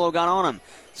wing. Harlow got on him.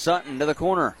 Sutton to the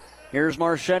corner. Here's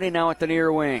Marchetti now at the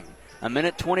near wing.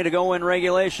 1:20 to go in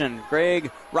regulation.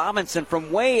 Greg Robinson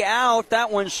from way out.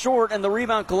 That one's short, and the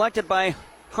rebound collected by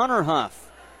Hunter Huff.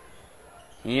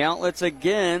 He outlets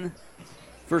again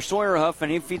for Sawyer Huff,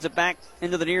 and he feeds it back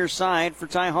into the near side for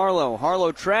Ty Harlow.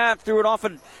 Harlow trapped, threw it off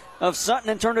of Sutton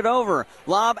and turned it over.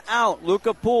 Lob out,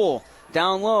 Luca Poole.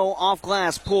 Down low, off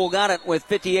glass. Poole got it with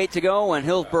 58 to go, and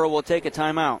Hillsboro will take a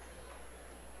timeout.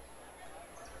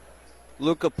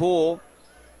 Luca Poole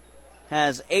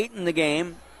has 8 in the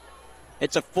game.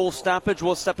 It's a full stoppage.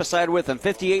 We'll step aside with him.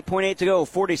 58.8 to go,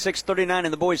 46-39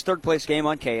 in the boys' third place game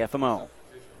on KFMO.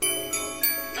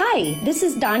 Hi, this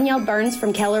is Danielle Burns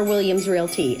from Keller Williams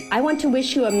Realty. I want to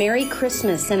wish you a Merry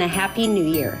Christmas and a Happy New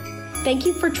Year. Thank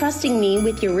you for trusting me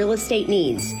with your real estate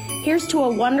needs. Here's to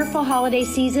a wonderful holiday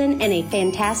season and a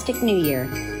fantastic new year.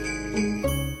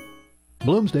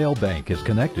 Bloomsdale Bank is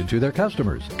connected to their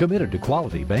customers, committed to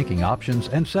quality banking options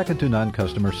and second-to-none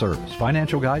customer service,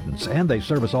 financial guidance, and they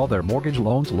service all their mortgage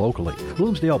loans locally.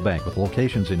 Bloomsdale Bank with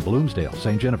locations in Bloomsdale,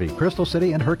 St. Genevieve, Crystal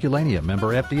City, and Herculaneum.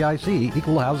 Member FDIC,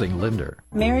 Equal Housing Lender.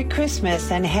 Merry Christmas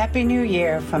and Happy New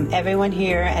Year from everyone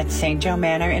here at St. Joe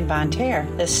Manor in Bonne Terre.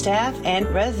 The staff and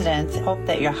residents hope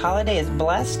that your holiday is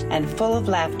blessed and full of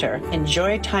laughter.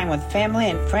 Enjoy time with family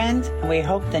and friends. We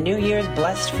hope the new year is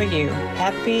blessed for you.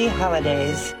 Happy holidays.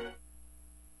 The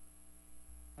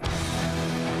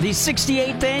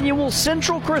 68th Annual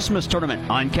Central Christmas Tournament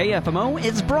on KFMO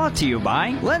is brought to you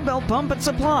by Leadbelt Pump and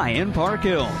Supply in Park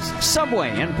Hills,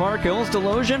 Subway in Park Hills,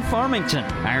 Deloge and Farmington,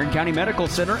 Iron County Medical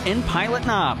Center in Pilot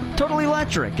Knob, Total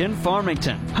Electric in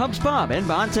Farmington, Hub's Pub in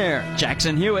Bonne Terre,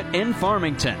 Jackson Hewitt in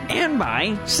Farmington, and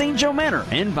by St. Joe Manor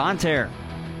in Bonne Terre.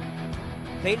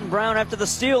 Peyton Brown after the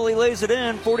steal, he lays it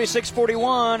in,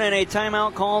 46-41, and a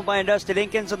timeout called by Dusty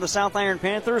Dinkins and the South Iron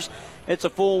Panthers. It's a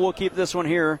full, we'll keep this one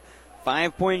here.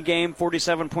 5-point game,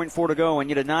 47.4 to go, and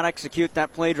you did not execute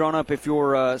that play drawn up if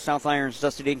you're South Iron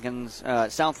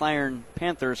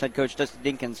Panthers head coach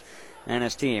Dusty Dinkins and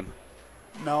his team.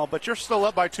 No, but you're still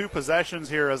up by 2 possessions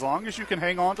here. As long as you can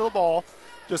hang on to the ball,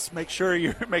 just make sure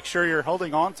you're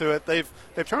holding on to it. They've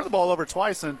turned the ball over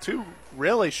twice in 2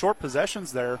 really short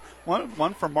possessions there.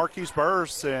 One from Marquise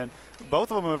Burst, and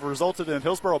both of them have resulted in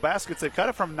Hillsboro baskets. They've cut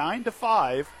it from 9 to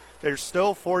 5. There's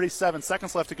still 47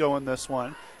 seconds left to go in this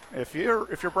one. If you're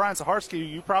Brian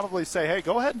Zaharsky, you probably say, hey,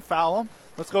 go ahead and foul them.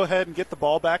 Let's go ahead and get the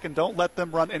ball back and don't let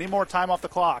them run any more time off the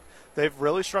clock. They've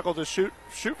really struggled to shoot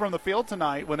from the field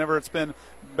tonight whenever it's been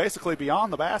basically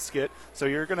beyond the basket. So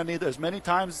you're going to need as many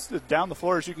times down the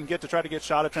floor as you can get to try to get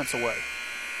shot attempts away.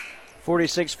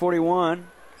 46-41.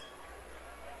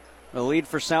 The lead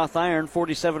for South Iron,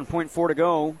 47.4 to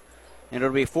go. And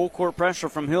it'll be full court pressure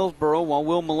from Hillsboro while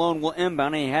Will Malone will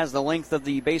inbound, and he has the length of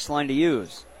the baseline to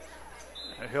use.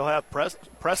 He'll have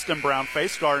Preston Brown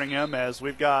face guarding him as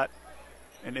we've got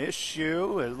an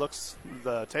issue. It looks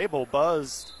the table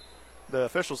buzzed. The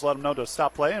officials let him know to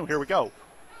stop playing. Here we go.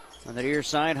 On the near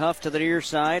side, Huff to the near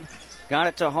side. Got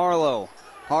it to Harlow.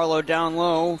 Harlow down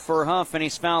low for Huff, and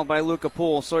he's fouled by Luca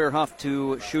Poole. Sawyer Huff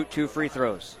to shoot 2 free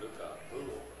throws.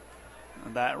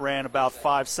 And that ran about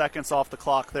 5 seconds off the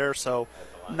clock there, so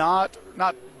not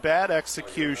bad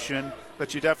execution,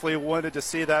 but you definitely wanted to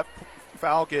see that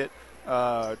foul get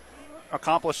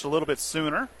accomplished a little bit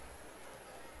sooner.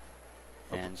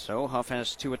 And so Huff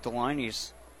has 2 at the line.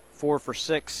 He's 4 for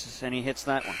 6, and he hits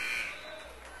that one.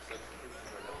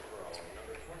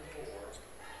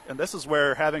 And this is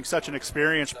where having such an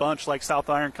experienced bunch like South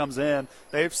Iron comes in.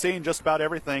 They've seen just about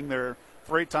everything. They're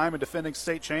 3-time and defending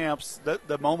state champs.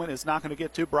 The moment is not going to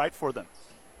get too bright for them.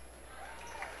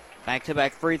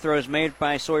 Back-to-back free throws made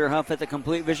by Sawyer Huff at the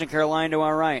Complete Vision Care line to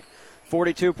our right.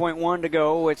 42.1 to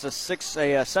go. It's a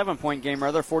 7-point game,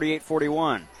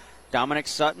 48-41. Dominic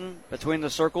Sutton between the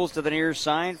circles to the near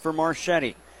side for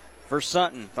Marchetti. For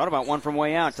Sutton, thought about one from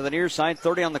way out to the near side.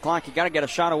 30 on the clock. You got to get a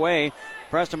shot away.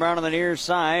 Preston Brown on the near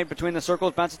side between the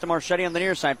circles. Bounces to Marchetti on the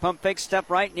near side. Pump fake, step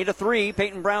right. Need a 3.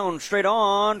 Peyton Brown straight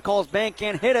on. Calls bank,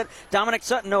 can't hit it. Dominic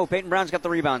Sutton, no. Peyton Brown's got the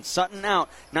rebound. Sutton out.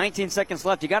 19 seconds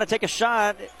left. You got to take a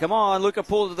shot. Come on. Luca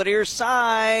Poole to the near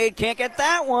side. Can't get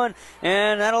that one.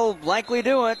 And that'll likely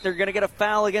do it. They're going to get a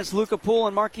foul against Luca Poole,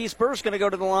 and Marquise Burst going to go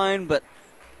to the line. But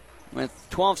with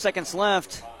 12 seconds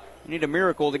left, you need a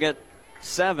miracle to get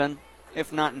 7,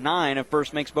 if not 9, if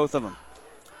Burst makes both of them.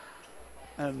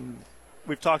 And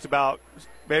we've talked about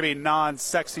maybe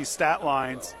non-sexy stat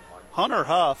lines. Hunter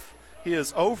Huff, he is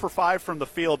 0 for 5 from the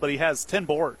field, but he has 10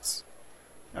 boards.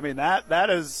 I mean, that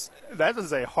is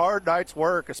a hard night's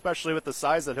work, especially with the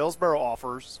size that Hillsboro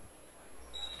offers.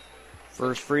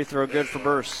 First free throw good for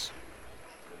Burst.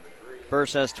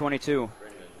 Burst has 22.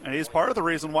 And he's part of the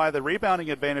reason why the rebounding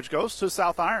advantage goes to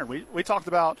South Iron. We talked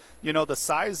about, the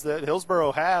size that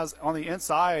Hillsboro has on the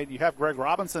inside. You have Greg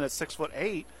Robinson at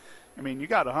 6'8". I mean, you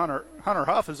got a Hunter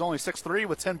Huff who's only 6'3"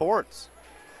 with 10 boards.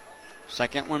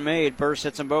 Second one made. Burst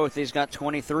hits them both. He's got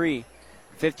 23.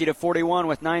 50-41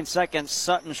 with 9 seconds.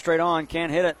 Sutton straight on.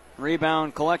 Can't hit it.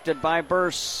 Rebound collected by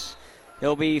Burst.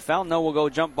 He'll be fouled. No, we'll go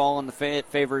jump ball, and it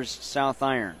favors South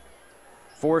Iron.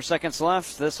 4 seconds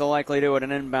left. This will likely do it,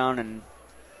 an inbound, and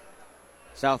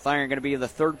South Iron going to be the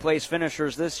third-place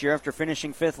finishers this year after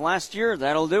finishing 5th last year.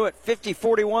 That'll do it.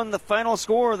 50-41, the final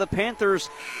score. The Panthers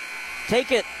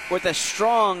take it with a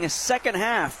strong second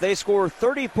half. They score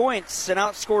 30 points and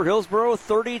outscored Hillsboro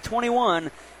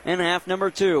 30-21 in half number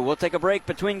 2. We'll take a break.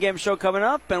 Between game show coming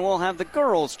up, and we'll have the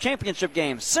girls' championship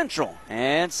game, Central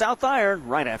and South Iron,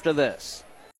 right after this.